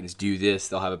the Titans do this,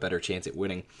 they'll have a better chance at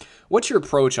winning. What's your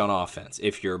approach on offense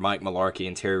if you're Mike Mularkey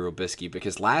and Terry Robisky?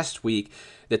 Because last week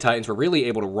the Titans were really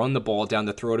able to run the ball down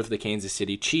the throat of the Kansas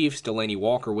City Chiefs. Delaney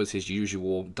Walker was his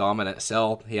usual dominant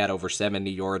sell. He had over 70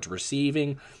 yards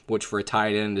receiving, which for a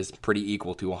tight end is pretty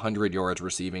equal to 100 yards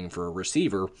receiving for a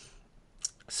receiver.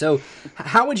 So,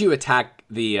 how would you attack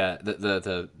the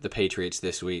Patriots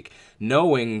this week,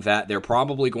 knowing that they're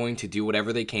probably going to do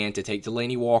whatever they can to take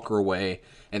Delaney Walker away,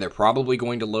 and they're probably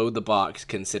going to load the box,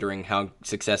 considering how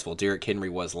successful Derrick Henry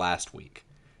was last week?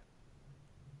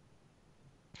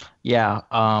 Yeah,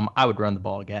 I would run the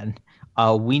ball again.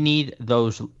 We need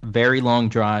those very long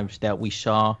drives that we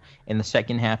saw in the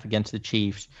second half against the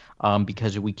Chiefs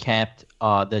because we kept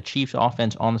the Chiefs'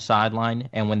 offense on the sideline,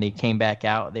 and when they came back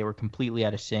out, they were completely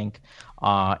out of sync,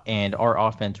 and our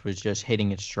offense was just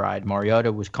hitting its stride.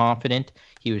 Mariota was confident.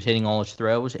 He was hitting all his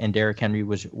throws, and Derrick Henry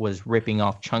was ripping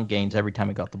off chunk gains every time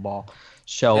he got the ball.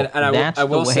 So I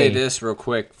will say this real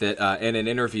quick, that in an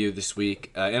interview this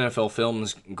week, NFL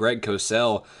Films' Greg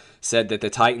Cosell said that the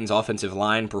Titans' offensive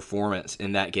line performance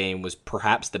in that game was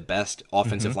perhaps the best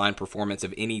offensive line performance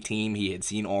of any team he had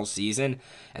seen all season.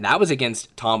 And that was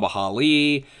against Tamba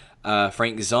Hali,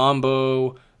 Frank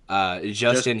Zombo,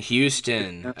 Justin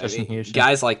Houston,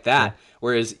 guys like that. Yeah.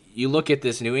 Whereas you look at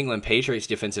this New England Patriots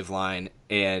defensive line,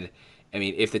 and I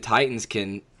mean, if the Titans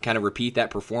can kind of repeat that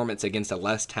performance against a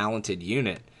less talented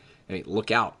unit, I mean,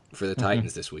 look out for the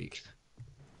Titans this week.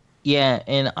 Yeah,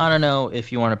 and I don't know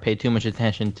if you want to pay too much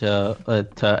attention to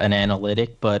an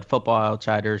analytic, but Football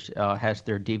Outsiders has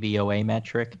their DVOA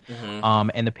metric,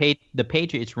 and the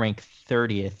Patriots rank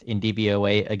 30th in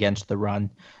DVOA against the run.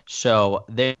 So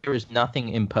there is nothing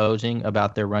imposing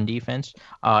about their run defense,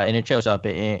 and it shows up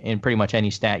in pretty much any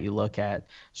stat you look at.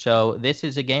 So this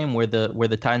is a game where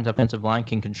the Titans offensive line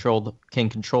can control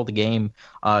the game,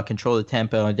 control the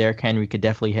tempo, and Derrick Henry could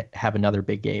definitely have another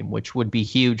big game, which would be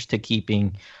huge to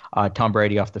keeping Tom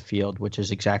Brady off the field, which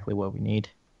is exactly what we need.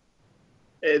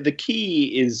 The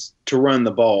key is to run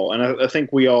the ball, and I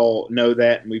think we all know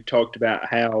that, and we've talked about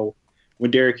how when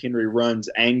Derrick Henry runs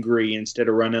angry instead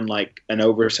of running like an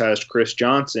oversized Chris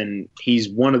Johnson, he's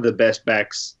one of the best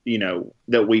backs,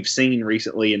 that we've seen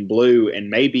recently in blue, and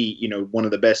maybe, one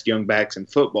of the best young backs in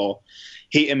football.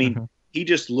 He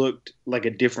just looked like a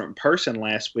different person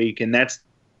last week, and that's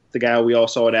the guy we all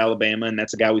saw at Alabama, and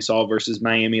that's the guy we saw versus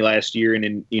Miami last year and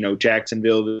in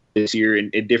Jacksonville this year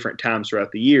and at different times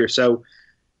throughout the year. So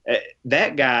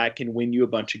that guy can win you a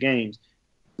bunch of games.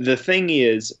 The thing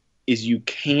is you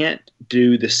can't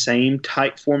do the same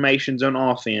tight formations on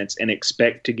offense and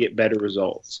expect to get better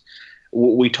results.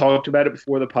 We talked about it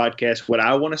before the podcast. What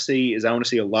I want to see is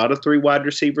a lot of 3 wide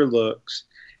receiver looks,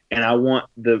 and I want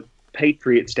the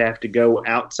Patriot staff to go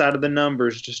outside of the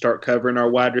numbers to start covering our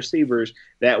wide receivers.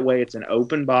 That way it's an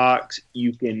open box.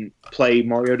 You can play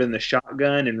Mariota in the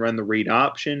shotgun and run the read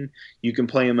option. You can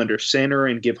play him under center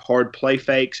and give hard play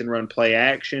fakes and run play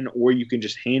action, or you can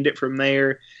just hand it from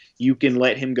there. You can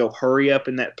let him go hurry up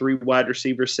in that 3 wide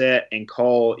receiver set and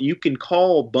call. You can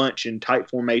call bunch in tight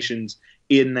formations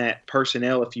in that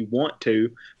personnel if you want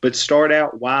to, but start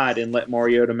out wide and let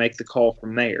Mariota make the call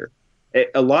from there.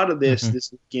 A lot of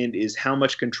this weekend is how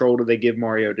much control do they give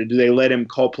Mariota? Do they let him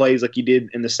call plays like he did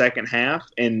in the second half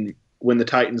and when the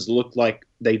Titans looked like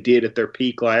they did at their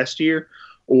peak last year?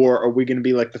 Or are we going to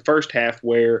be like the first half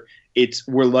where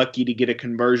we're lucky to get a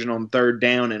conversion on 3rd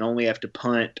down and only have to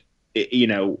punt,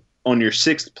 on your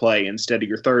 6th play instead of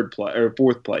your 3rd play or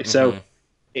 4th play? So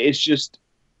it's just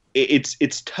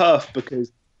it's tough because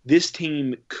this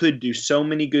team could do so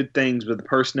many good things with the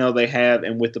personnel they have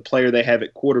and with the player they have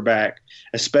at quarterback,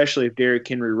 especially if Derrick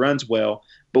Henry runs well.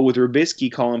 But with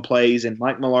Trubisky calling plays and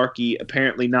Mike Mularkey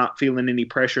apparently not feeling any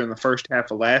pressure in the first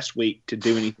half of last week to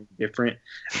do anything different,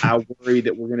 I worry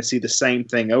that we're going to see the same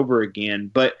thing over again.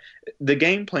 But the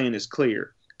game plan is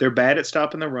clear. They're bad at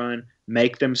stopping the run.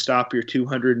 Make them stop your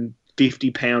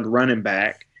 250-pound running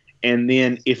back. And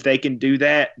then if they can do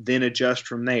that, then adjust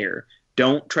from there.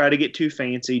 Don't try to get too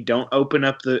fancy. Don't open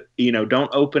up in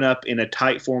a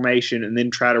tight formation and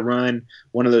then try to run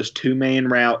one of those 2-man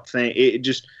route thing.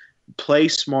 Just play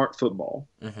smart football.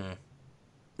 Mm-hmm.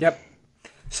 Yep.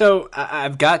 So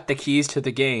I've got the keys to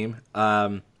the game.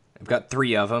 I've got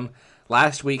 3 of them.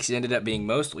 Last week's ended up being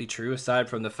mostly true, aside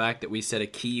from the fact that we said a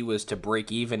key was to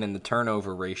break even in the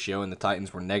turnover ratio, and the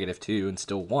Titans were -2 and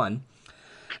still won.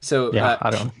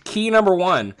 So key number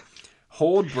 1.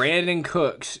 Hold Brandon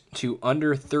Cooks to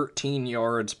under 13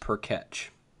 yards per catch.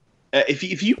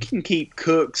 If you can keep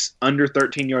Cooks under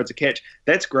 13 yards a catch,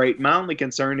 that's great. My only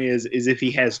concern is if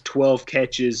he has 12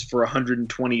 catches for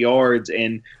 120 yards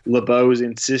and LeBeau's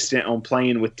insistent on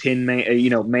playing with 10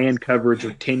 man coverage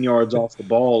with 10 yards off the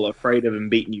ball, afraid of him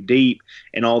beating you deep,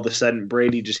 and all of a sudden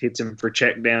Brady just hits him for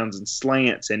checkdowns and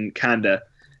slants and kind of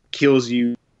kills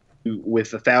you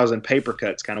with 1,000 paper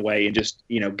cuts kind of way and just,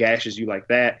 gashes you like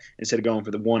that instead of going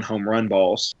for the 1 home run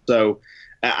balls. So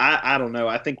I don't know.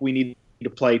 I think we need to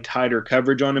play tighter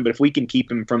coverage on him, but if we can keep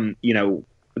him from,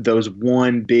 those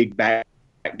one big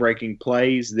back-breaking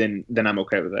plays, then I'm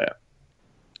okay with that.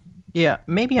 Yeah,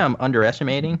 maybe I'm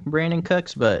underestimating Brandon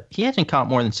Cooks, but he hasn't caught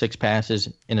more than 6 passes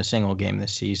in a single game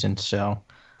this season, so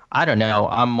I don't know.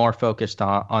 I'm more focused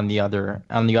on the other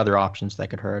options that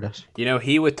could hurt us.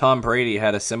 He with Tom Brady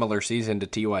had a similar season to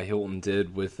T.Y. Hilton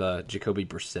did with Jacoby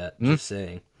Brissett. Just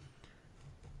saying.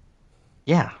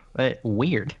 Yeah,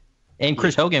 weird. And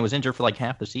Chris Hogan was injured for like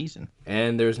half the season.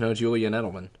 And there's no Julian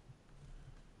Edelman.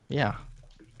 Yeah.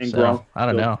 And Gronk, I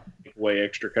don't know. Way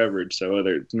extra coverage, so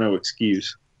there's no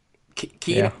excuse.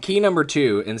 Key number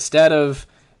 2, instead of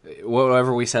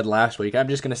whatever we said last week, I'm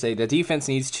just going to say the defense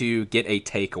needs to get a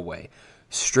takeaway.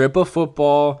 Strip a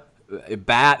football,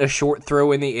 bat a short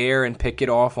throw in the air and pick it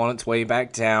off on its way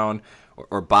back down,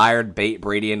 or Byard bait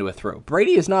Brady into a throw.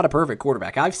 Brady is not a perfect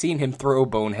quarterback. I've seen him throw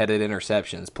boneheaded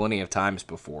interceptions plenty of times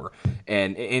before.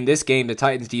 And in this game, the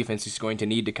Titans defense is going to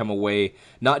need to come away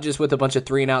not just with a bunch of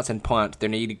 3-and-outs and punt. They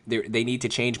need to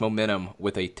change momentum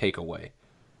with a takeaway.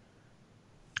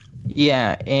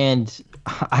 Yeah, and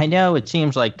I know it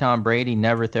seems like Tom Brady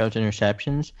never throws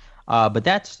interceptions, but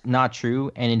that's not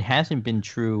true, and it hasn't been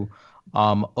true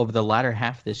over the latter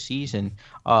half of the season.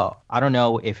 I don't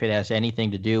know if it has anything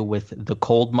to do with the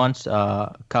cold months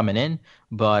coming in,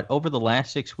 but over the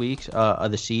last 6 weeks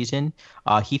of the season,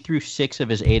 he threw 6 of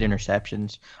his 8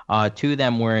 interceptions. 2 of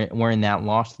them were in that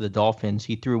loss to the Dolphins.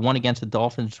 He threw 1 against the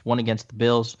Dolphins, 1 against the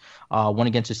Bills, 1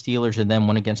 against the Steelers, and then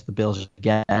 1 against the Bills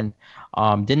again.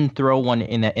 Didn't throw one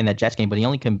in that Jets game, but he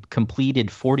only completed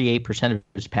 48% of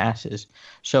his passes.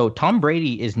 So Tom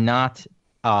Brady is not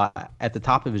at the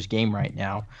top of his game right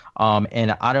now.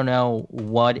 And I don't know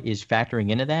what is factoring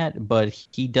into that, but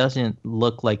he doesn't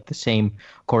look like the same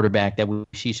quarterback that we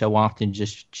see so often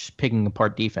just picking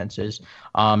apart defenses.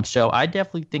 So I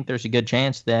definitely think there's a good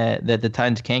chance that the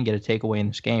Titans can get a takeaway in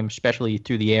this game, especially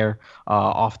through the air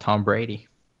off Tom Brady.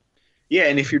 Yeah,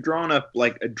 and if you're drawing up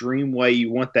like a dream way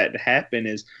you want that to happen,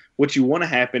 is what you want to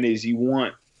happen is you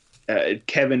want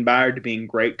Kevin Byard to be in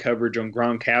great coverage on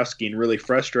Gronkowski and really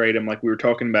frustrate him like we were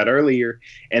talking about earlier,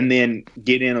 and then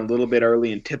get in a little bit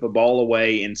early and tip a ball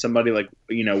away, and somebody like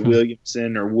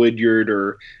Williamson or Woodyard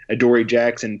or Adoree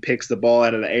Jackson picks the ball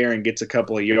out of the air and gets a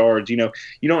couple of yards. You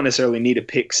don't necessarily need a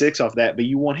pick 6 off that, but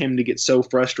you want him to get so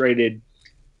frustrated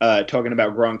talking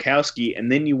about Gronkowski,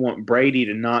 and then you want Brady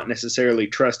to not necessarily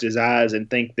trust his eyes and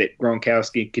think that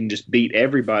Gronkowski can just beat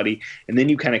everybody, and then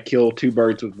you kind of kill 2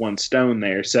 birds with 1 stone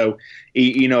there. So,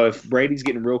 if Brady's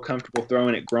getting real comfortable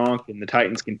throwing at Gronk and the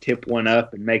Titans can tip one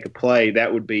up and make a play,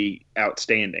 that would be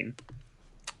outstanding.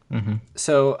 Mm-hmm.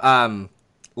 So,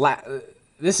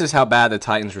 this is how bad the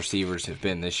Titans receivers have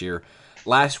been this year.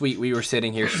 Last week we were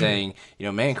sitting here saying,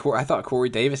 I thought Corey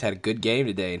Davis had a good game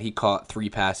today, and he caught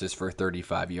 3 passes for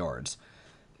 35 yards.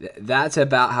 That's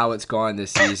about how it's gone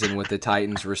this season with the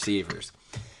Titans receivers.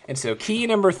 And so key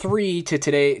number 3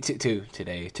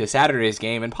 to Saturday's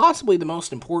game, and possibly the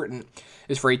most important,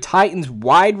 is for a Titans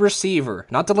wide receiver,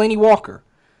 not Delaney Walker,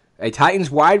 a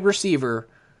Titans wide receiver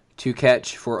to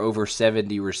catch for over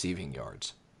 70 receiving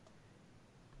yards.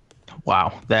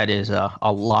 Wow, that is a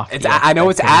lot. I know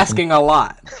it's asking a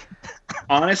lot.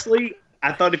 Honestly,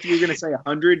 I thought if you were going to say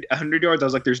 100 yards, I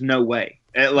was like, "There's no way."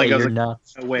 No way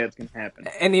it's going to happen.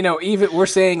 And even we're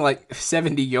saying like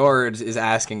 70 yards is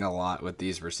asking a lot with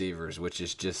these receivers, which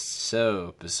is just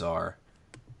so bizarre.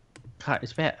 God,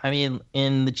 it's bad. I mean,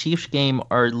 in the Chiefs game,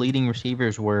 our leading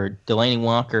receivers were Delaney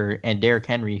Walker and Derrick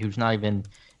Henry, who's not even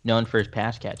known for his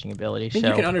pass catching ability. I mean,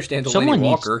 you can understand Delaney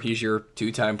Walker. He's your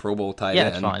 2-time Pro Bowl tight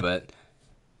end, fine. But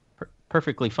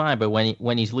perfectly fine. But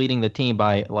when he's leading the team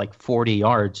by like 40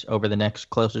 yards over the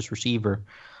next closest receiver,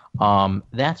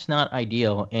 that's not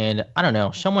ideal. And I don't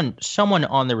know, someone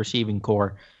on the receiving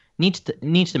core needs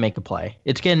to make a play.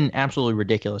 It's getting absolutely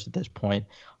ridiculous at this point.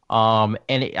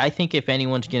 I think if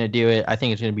anyone's going to do it, I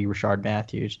think it's going to be Rashard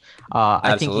Matthews.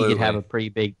 I think he could have a pretty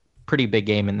big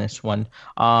game in this one.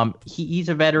 He's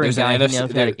a veteran guy. He knows how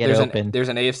to get open. There's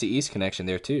an AFC East connection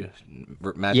there too.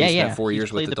 Matthews spent 4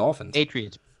 years with the Dolphins.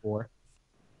 Patriots before.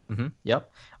 Mm-hmm.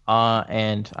 Yep.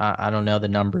 And I don't know the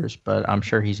numbers, but I'm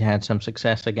sure he's had some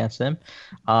success against them.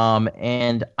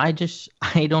 And I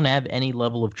don't have any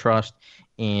level of trust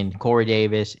in Corey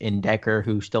Davis, in Decker,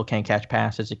 who still can't catch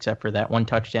passes except for that 1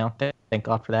 touchdown. Thank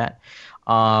God for that.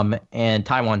 And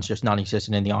Taiwan's just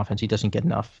non-existent in the offense. He doesn't get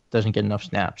enough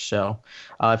snaps. So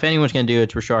if anyone's going to do it,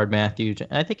 it's Rashard Matthews.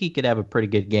 And I think he could have a pretty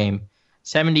good game.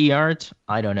 70 yards?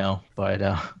 I don't know, but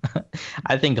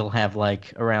I think he'll have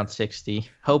like around 60.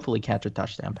 Hopefully catch a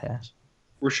touchdown pass.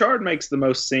 Rashard makes the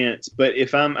most sense, but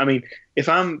if I'm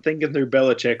thinking through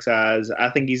Belichick's eyes, I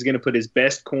think he's going to put his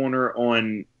best corner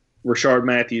on Rashard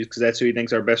Matthews because that's who he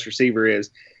thinks our best receiver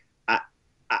is. I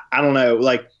don't know,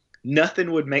 like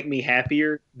nothing would make me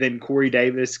happier than Corey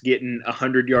Davis getting a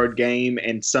 100-yard game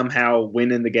and somehow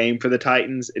winning the game for the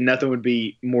Titans, and nothing would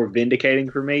be more vindicating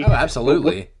for me. Oh,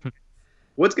 absolutely.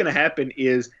 What's going to happen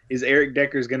is Eric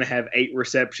Decker is going to have 8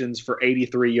 receptions for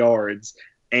 83 yards,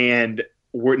 and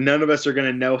none of us are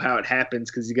going to know how it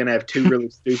happens because he's going to have 2 really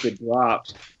stupid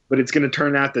drops. But it's going to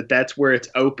turn out that that's where it's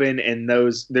open, and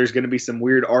there's going to be some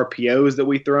weird RPOs that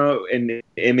we throw. And,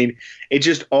 I mean, it's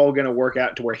just all going to work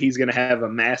out to where he's going to have a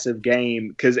massive game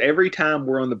because every time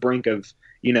we're on the brink of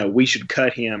we should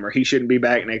cut him or he shouldn't be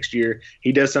back next year.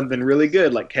 He does something really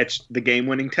good, like catch the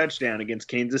game-winning touchdown against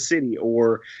Kansas City,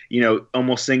 or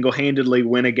almost single-handedly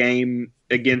win a game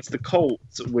against the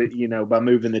Colts with by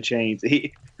moving the chains.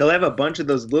 He'll have a bunch of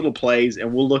those little plays,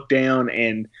 and we'll look down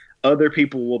and other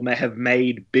people will have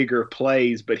made bigger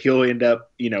plays, but he'll end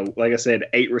up, like I said,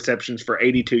 8 receptions for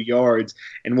 82 yards,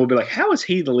 and we'll be like, how is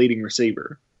he the leading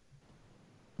receiver?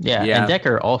 Yeah, and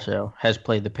Decker also has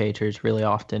played the Patriots really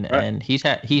often, right. And he's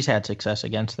had success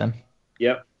against them.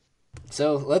 Yep.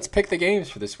 So let's pick the games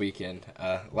for this weekend.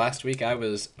 Last week I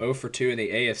was 0 for 2 in the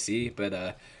AFC,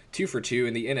 but 2 for 2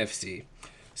 in the NFC.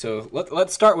 So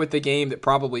let's start with the game that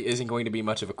probably isn't going to be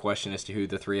much of a question as to who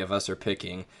the three of us are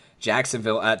picking.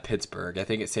 Jacksonville at Pittsburgh. I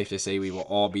think it's safe to say we will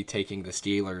all be taking the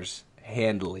Steelers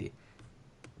handily.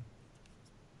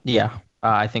 Yeah,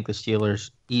 I think the Steelers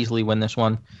easily win this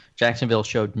one. Jacksonville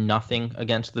showed nothing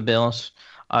against the Bills.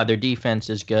 Their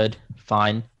defense is good,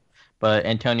 fine, but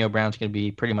Antonio Brown's going to be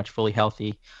pretty much fully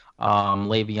healthy.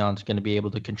 Le'Veon's going to be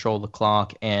able to control the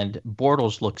clock, and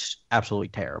Bortles looks absolutely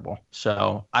terrible.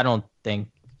 So I don't think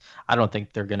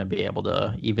they're going to be able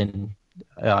to even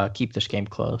keep this game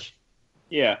close.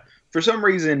 Yeah. For some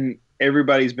reason,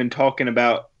 everybody's been talking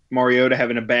about Mariota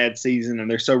having a bad season, and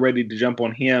they're so ready to jump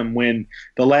on him when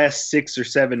the last 6 or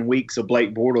 7 weeks of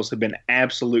Blake Bortles have been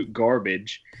absolute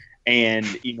garbage. And,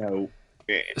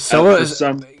 so is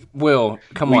Will,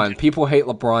 come on. People hate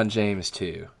LeBron James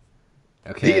too.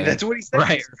 Okay. Yeah, that's what he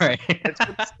says. Right. That's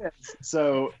what he says.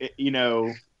 So,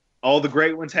 all the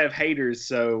great ones have haters.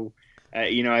 So,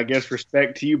 I guess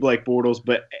respect to you, Blake Bortles.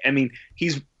 But,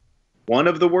 he's one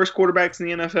of the worst quarterbacks in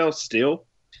the NFL still.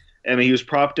 He was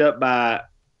propped up by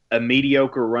a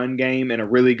mediocre run game and a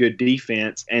really good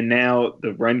defense, and now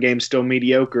the run game's still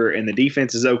mediocre and the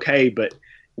defense is okay, but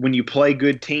when you play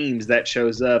good teams, that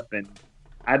shows up, and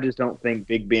I just don't think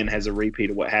Big Ben has a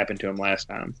repeat of what happened to him last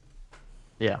time.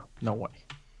 Yeah, no way.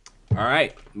 All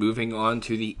right, moving on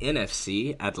to the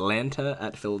NFC, Atlanta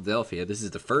at Philadelphia. This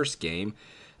is the first game.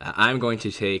 I'm going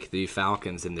to take the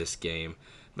Falcons in this game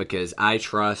because I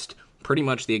trust pretty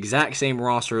much the exact same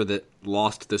roster that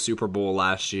lost the Super Bowl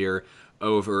last year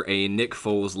over a Nick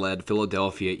Foles-led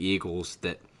Philadelphia Eagles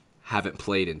that haven't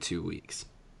played in 2 weeks.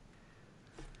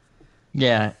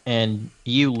 Yeah, and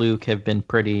you, Luke, have been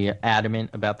pretty adamant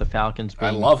about the Falcons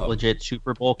being legit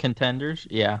Super Bowl contenders.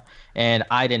 Yeah, and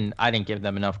I didn't give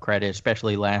them enough credit,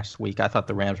 especially last week. I thought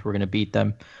the Rams were going to beat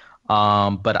them,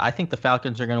 but I think the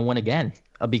Falcons are going to win again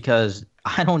because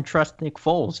I don't trust Nick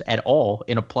Foles at all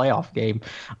in a playoff game.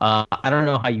 I don't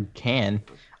know how you can.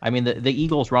 The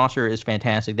Eagles roster is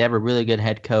fantastic. They have a really good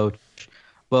head coach.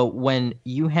 But when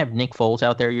you have Nick Foles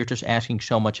out there, you're just asking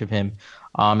so much of him,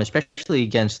 especially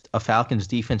against a Falcons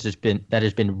defense that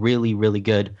has been really, really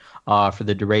good for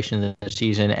the duration of the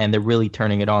season, and they're really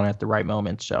turning it on at the right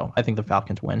moment. So I think the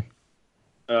Falcons win.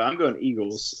 I'm going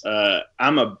Eagles.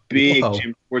 I'm a big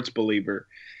Jim Schwartz believer.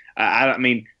 I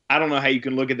don't know how you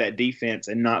can look at that defense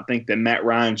and not think that Matt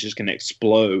Ryan's just going to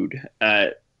explode.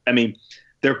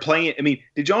 They're playing.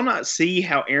 Did y'all not see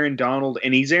how Aaron Donald,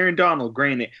 and he's Aaron Donald,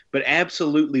 granted, but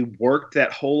absolutely worked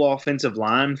that whole offensive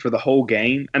line for the whole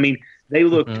game? They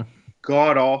looked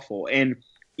god awful. And,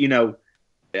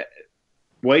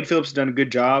 Wade Phillips has done a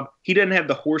good job. He doesn't have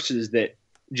the horses that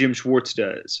Jim Schwartz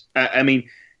does.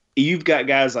 You've got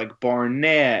guys like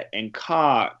Barnett and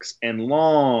Cox and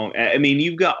Long.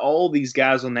 You've got all these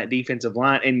guys on that defensive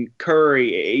line, and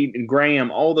Curry and Graham,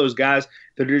 all those guys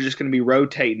that are just going to be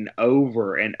rotating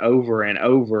over and over and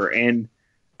over. And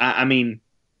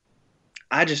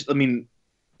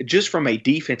just from a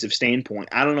defensive standpoint,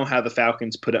 I don't know how the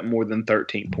Falcons put up more than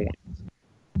 13 points.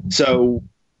 So,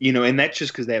 and that's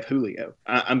just because they have Julio.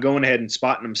 I'm going ahead and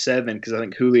spotting them 7 because I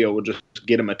think Julio will just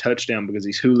get him a touchdown because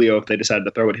he's Julio if they decide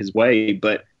to throw it his way.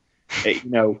 But,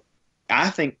 I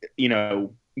think,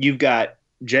 you've got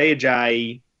Jay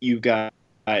Ajayi, you've got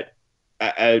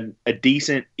a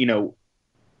decent,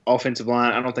 offensive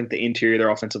line. I don't think the interior of their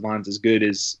offensive line is as good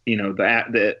as,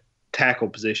 the tackle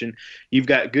position. You've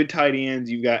got good tight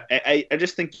ends. I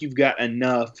just think you've got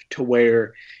enough to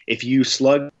where if you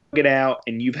slug it out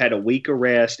and you've had a week of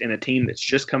rest and a team that's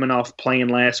just coming off playing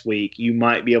last week, you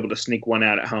might be able to sneak one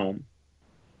out at home.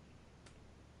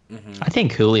 I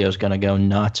think Julio's going to go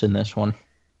nuts in this one.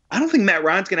 I don't think Matt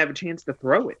Ryan's going to have a chance to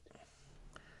throw it.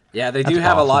 Yeah, they do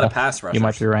have a lot of pass rushers. You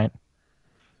might be right.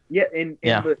 Yeah, and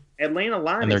the Atlanta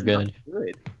line and is good.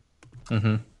 Good.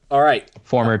 Mm-hmm. All right.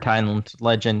 Former Titans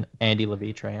legend Andy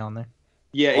Levitre on there.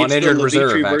 Yeah, on it's injured the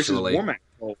reserve, versus actually.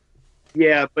 Warmack.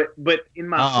 Yeah, but in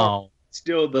my heart,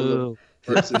 still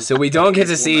So we don't get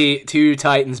to see two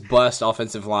Titans bust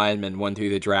offensive linemen, one through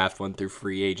the draft, one through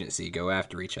free agency, go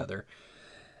after each other.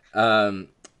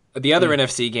 The other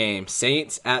NFC game,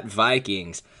 Saints at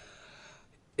Vikings.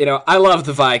 I love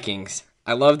the Vikings.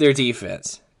 I love their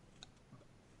defense.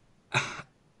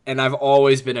 And I've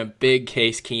always been a big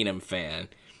Case Keenum fan.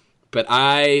 But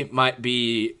I might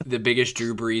be the biggest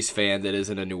Drew Brees fan that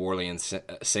isn't a New Orleans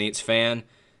Saints fan.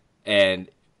 And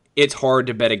it's hard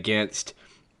to bet against,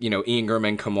 Ingram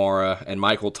and Kamara and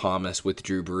Michael Thomas with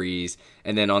Drew Brees.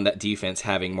 And then on that defense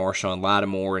having Marshawn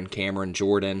Lattimore and Cameron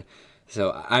Jordan.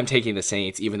 So I'm taking the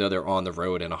Saints, even though they're on the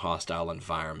road in a hostile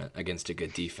environment against a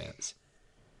good defense.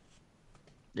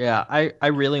 Yeah, I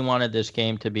really wanted this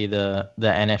game to be the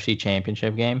NFC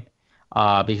Championship game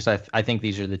because I think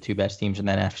these are the two best teams in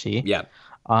the NFC. Yeah.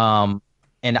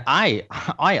 And I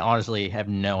honestly have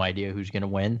no idea who's going to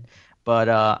win. But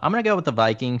I'm going to go with the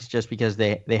Vikings just because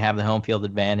they have the home field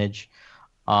advantage.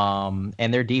 And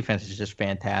their defense is just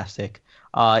fantastic.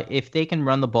 If they can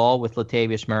run the ball with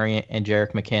Latavius Murray and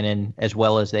Jerick McKinnon as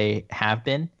well as they have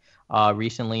been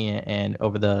recently and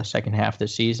over the second half of the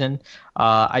season,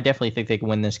 I definitely think they can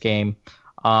win this game.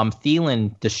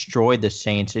 Thielen destroyed the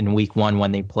Saints in Week 1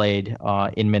 when they played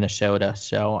in Minnesota,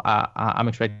 so I'm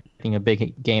expecting a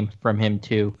big game from him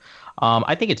too.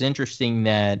 I think it's interesting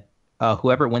that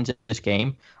whoever wins this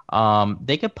game,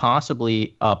 they could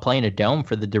possibly play in a dome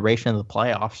for the duration of the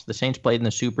playoffs. The Saints played in the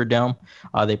Superdome.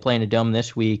 They play in a dome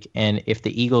this week, and if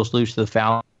the Eagles lose to the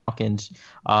Falcons,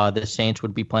 the Saints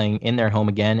would be playing in their home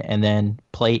again and then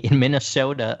play in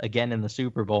Minnesota again in the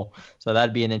Super Bowl. So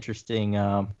that'd be an interesting,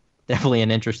 definitely an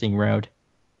interesting road.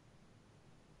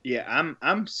 Yeah,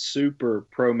 I'm super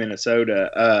pro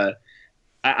Minnesota.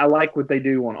 I like what they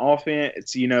do on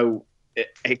offense. You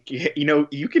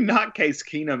can knock Case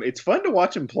Keenum. It's fun to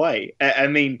watch him play.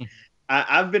 I've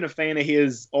been a fan of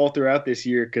his all throughout this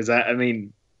year because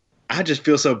I just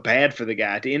feel so bad for the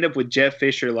guy to end up with Jeff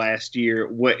Fisher last year.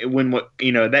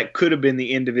 That could have been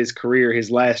the end of his career,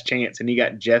 his last chance, and he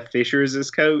got Jeff Fisher as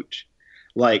his coach.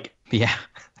 Yeah.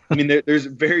 There's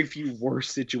very few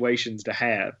worse situations to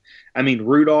have.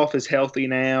 Rudolph is healthy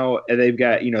now. They've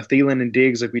got Thielen and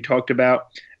Diggs, like we talked about.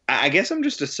 I guess I'm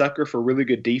just a sucker for really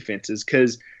good defenses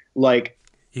because,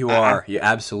 you are. You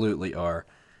absolutely are.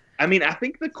 I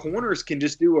think the corners can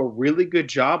just do a really good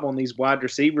job on these wide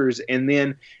receivers. And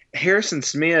then Harrison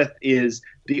Smith is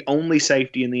the only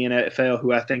safety in the NFL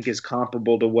who I think is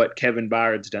comparable to what Kevin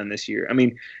Byard's done this year.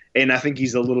 And I think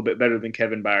he's a little bit better than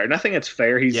Kevin Byard. And I think that's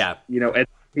fair. He's, at the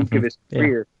peak of his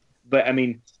career. But,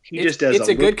 he just does it's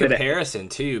a good comparison,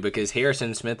 too, because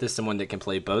Harrison Smith is someone that can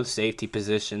play both safety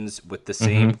positions with the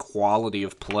same quality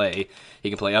of play. He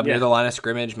can play up near the line of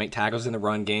scrimmage, make tackles in the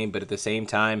run game, but at the same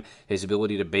time, his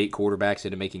ability to bait quarterbacks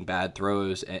into making bad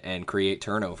throws and create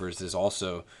turnovers is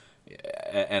also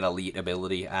an elite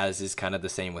ability, as is kind of the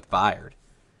same with Byard.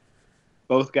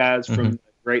 Both guys from the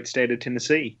great state of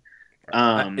Tennessee.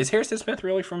 Is Harrison Smith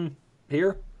really from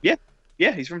here? Yeah,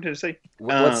 he's from Tennessee.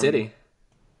 What city?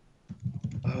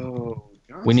 Oh,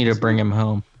 we need to bring him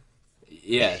home.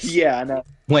 Yes. Yeah, I know.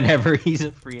 Whenever he's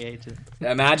a free agent.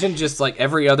 Imagine just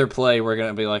every other play, we're going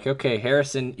to be like, okay,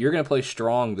 Harrison, you're going to play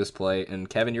strong this play, and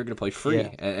Kevin, you're going to play free. Yeah.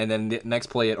 And then the next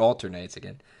play, it alternates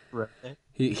again. Right.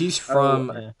 He's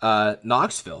from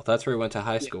Knoxville. That's where he went to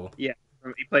high school. Yeah.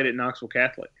 He played at Knoxville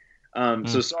Catholic.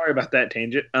 So sorry about that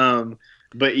tangent.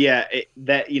 But yeah,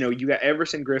 you got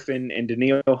Everson Griffin and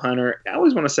Danielle Hunter. I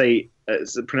always want to say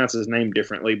pronounce his name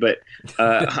differently, but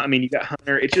you got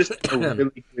Hunter. It's just a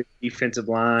really good defensive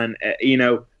line. I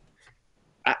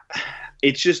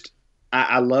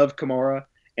love Kamara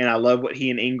and I love what he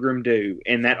and Ingram do,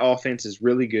 and that offense is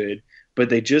really good. But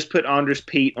they just put Andres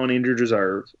Pete on injured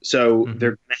reserve, so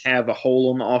they're going to have a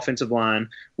hole on the offensive line,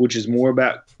 which is more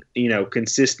about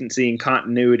consistency and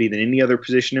continuity than any other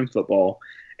position in football.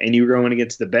 And you're going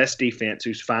against the best defense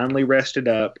who's finally rested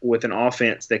up with an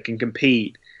offense that can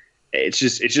compete. It's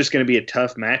just going to be a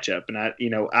tough matchup. And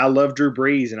I love Drew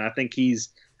Brees, and I think he's,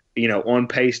 on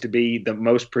pace to be the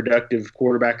most productive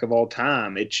quarterback of all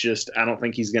time. It's just, I don't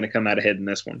think he's going to come out ahead in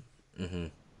this one.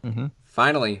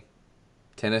 Finally,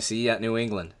 Tennessee at New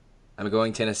England. I'm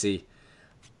going Tennessee.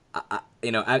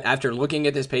 After looking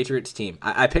at this Patriots team,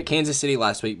 I picked Kansas City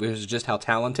last week because of just how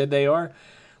talented they are.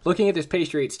 Looking at this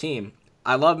Patriots team,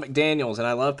 I love McDaniels, and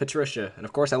I love Patricia, and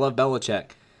of course I love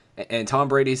Belichick, and Tom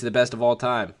Brady's the best of all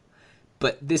time.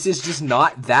 But this is just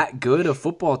not that good a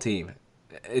football team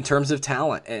in terms of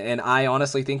talent, and I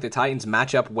honestly think the Titans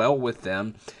match up well with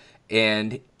them,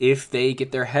 and if they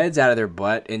get their heads out of their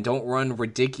butt and don't run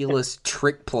ridiculous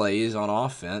trick plays on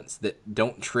offense that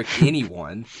don't trick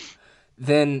anyone,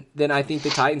 then I think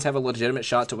the Titans have a legitimate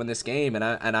shot to win this game, and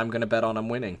I'm going to bet on them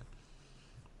winning.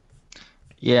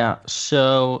 Yeah,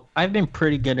 so I've been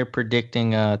pretty good at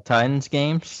predicting Titans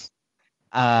games.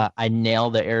 I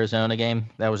nailed the Arizona game.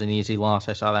 That was an easy loss.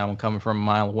 I saw that one coming from a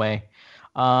mile away.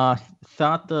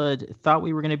 Thought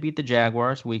we were going to beat the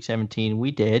Jaguars week 17.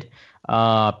 We did.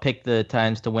 Picked the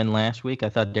Titans to win last week. I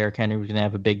thought Derrick Henry was going to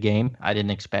have a big game. I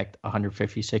didn't expect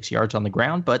 156 yards on the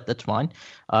ground, but that's fine.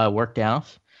 Worked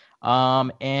out.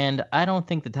 And I don't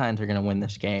think the Titans are going to win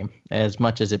this game, as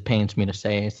much as it pains me to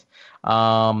say it.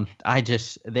 The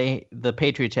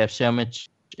Patriots have so much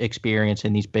experience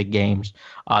in these big games.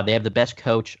 They have the best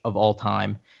coach of all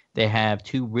time. They have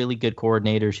two really good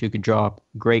coordinators who can draw up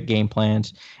great game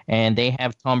plans, and they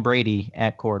have Tom Brady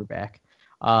at quarterback.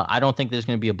 I don't think there's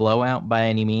going to be a blowout by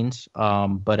any means,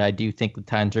 but I do think the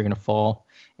Titans are going to fall,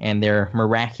 and their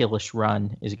miraculous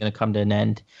run is going to come to an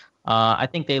end. I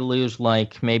think they lose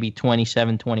like maybe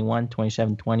 27-21,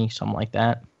 27-20, something like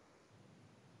that.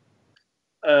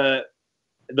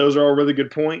 Those are all really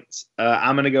good points.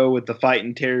 I'm going to go with the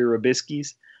Fighting Terry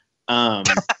Robiskis.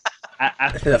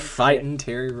 The Fighting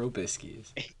Terry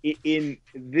Robiskis. In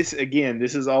this, again,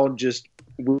 this is all just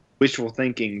wishful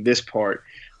thinking, this part.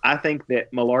 I think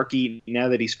that Mularkey, now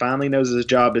that he's finally knows his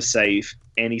job is safe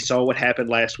and he saw what happened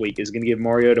last week, is going to give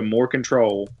Mariota more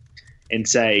control and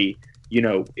say,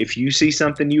 if you see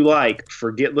something you like,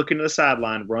 forget looking to the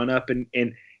sideline, run up and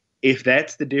if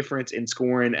that's the difference in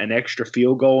scoring an extra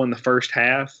field goal in the first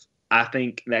half, I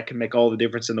think that can make all the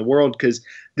difference in the world, because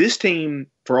this team,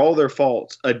 for all their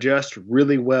faults, adjusts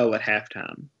really well at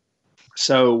halftime.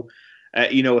 So,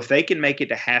 if they can make it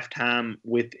to halftime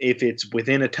if it's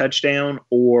within a touchdown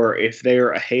or if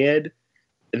they're ahead,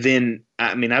 then,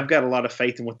 I've got a lot of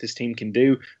faith in what this team can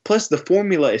do. Plus, the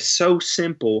formula is so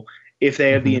simple if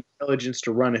they have the intelligence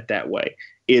to run it that way.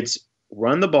 It's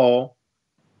run the ball,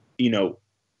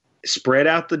 spread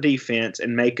out the defense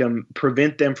and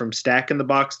prevent them from stacking the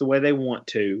box the way they want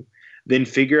to, then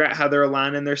figure out how they're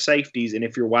aligning their safeties. And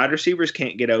if your wide receivers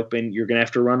can't get open, you're going to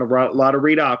have to run a lot of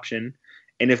read option.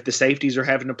 And if the safeties are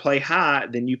having to play high,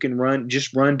 then you can run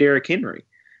Derrick Henry.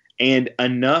 And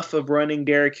enough of running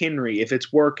Derrick Henry, if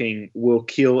it's working, will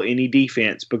kill any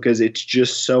defense, because it's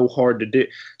just so hard to do,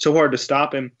 so hard to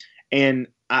stop him. And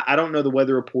I don't know the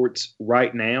weather reports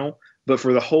right now, but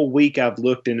for the whole week I've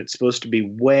looked, and it's supposed to be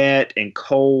wet and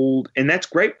cold, and that's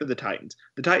great for the Titans.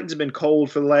 The Titans have been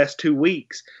cold for the last 2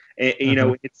 weeks. And,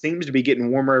 it seems to be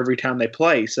getting warmer every time they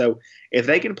play. So if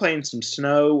they can play in some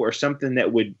snow or something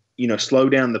that would, slow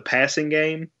down the passing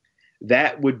game,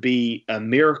 that would be a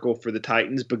miracle for the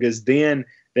Titans, because then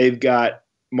they've got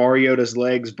Mariota's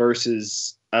legs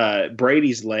versus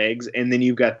Brady's legs, and then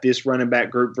you've got this running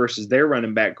back group versus their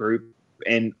running back group,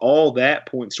 and all that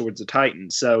points towards the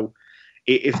Titans. So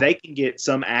if they can get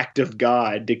some act of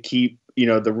God to keep,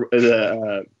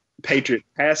 the Patriots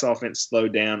pass offense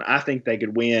slowed down, I think they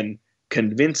could win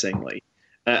convincingly.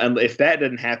 And if that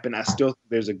doesn't happen, I still think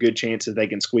there's a good chance that they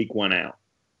can squeak one out.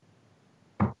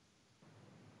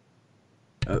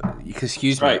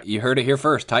 Excuse me, you heard it here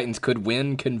first. Titans could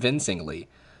win convincingly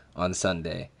on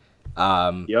Sunday.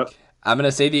 Yep. I'm going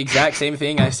to say the exact same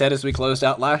thing I said as we closed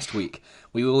out last week.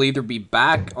 We will either be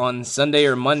back on Sunday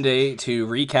or Monday to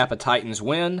recap a Titans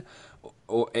win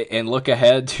and look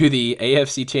ahead to the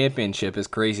AFC Championship, as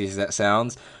crazy as that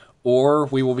sounds, or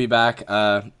we will be back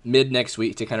mid next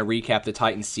week to kind of recap the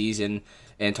Titans season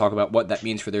and talk about what that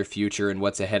means for their future and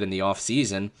what's ahead in the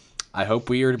offseason. I hope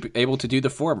we are able to do the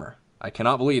former. I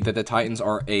cannot believe that the Titans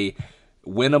are a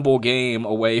winnable game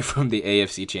away from the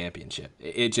AFC Championship.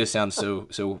 It just sounds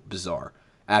so bizarre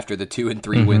after the 2 and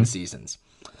 3 win seasons.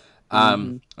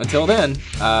 Until then,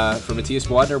 for Matthias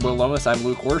Wadner, Will Lomas, I'm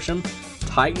Luke Worsham.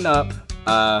 Tighten up,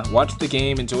 watch the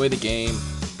game, enjoy the game,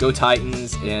 go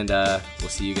Titans, and we'll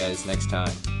see you guys next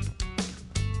time.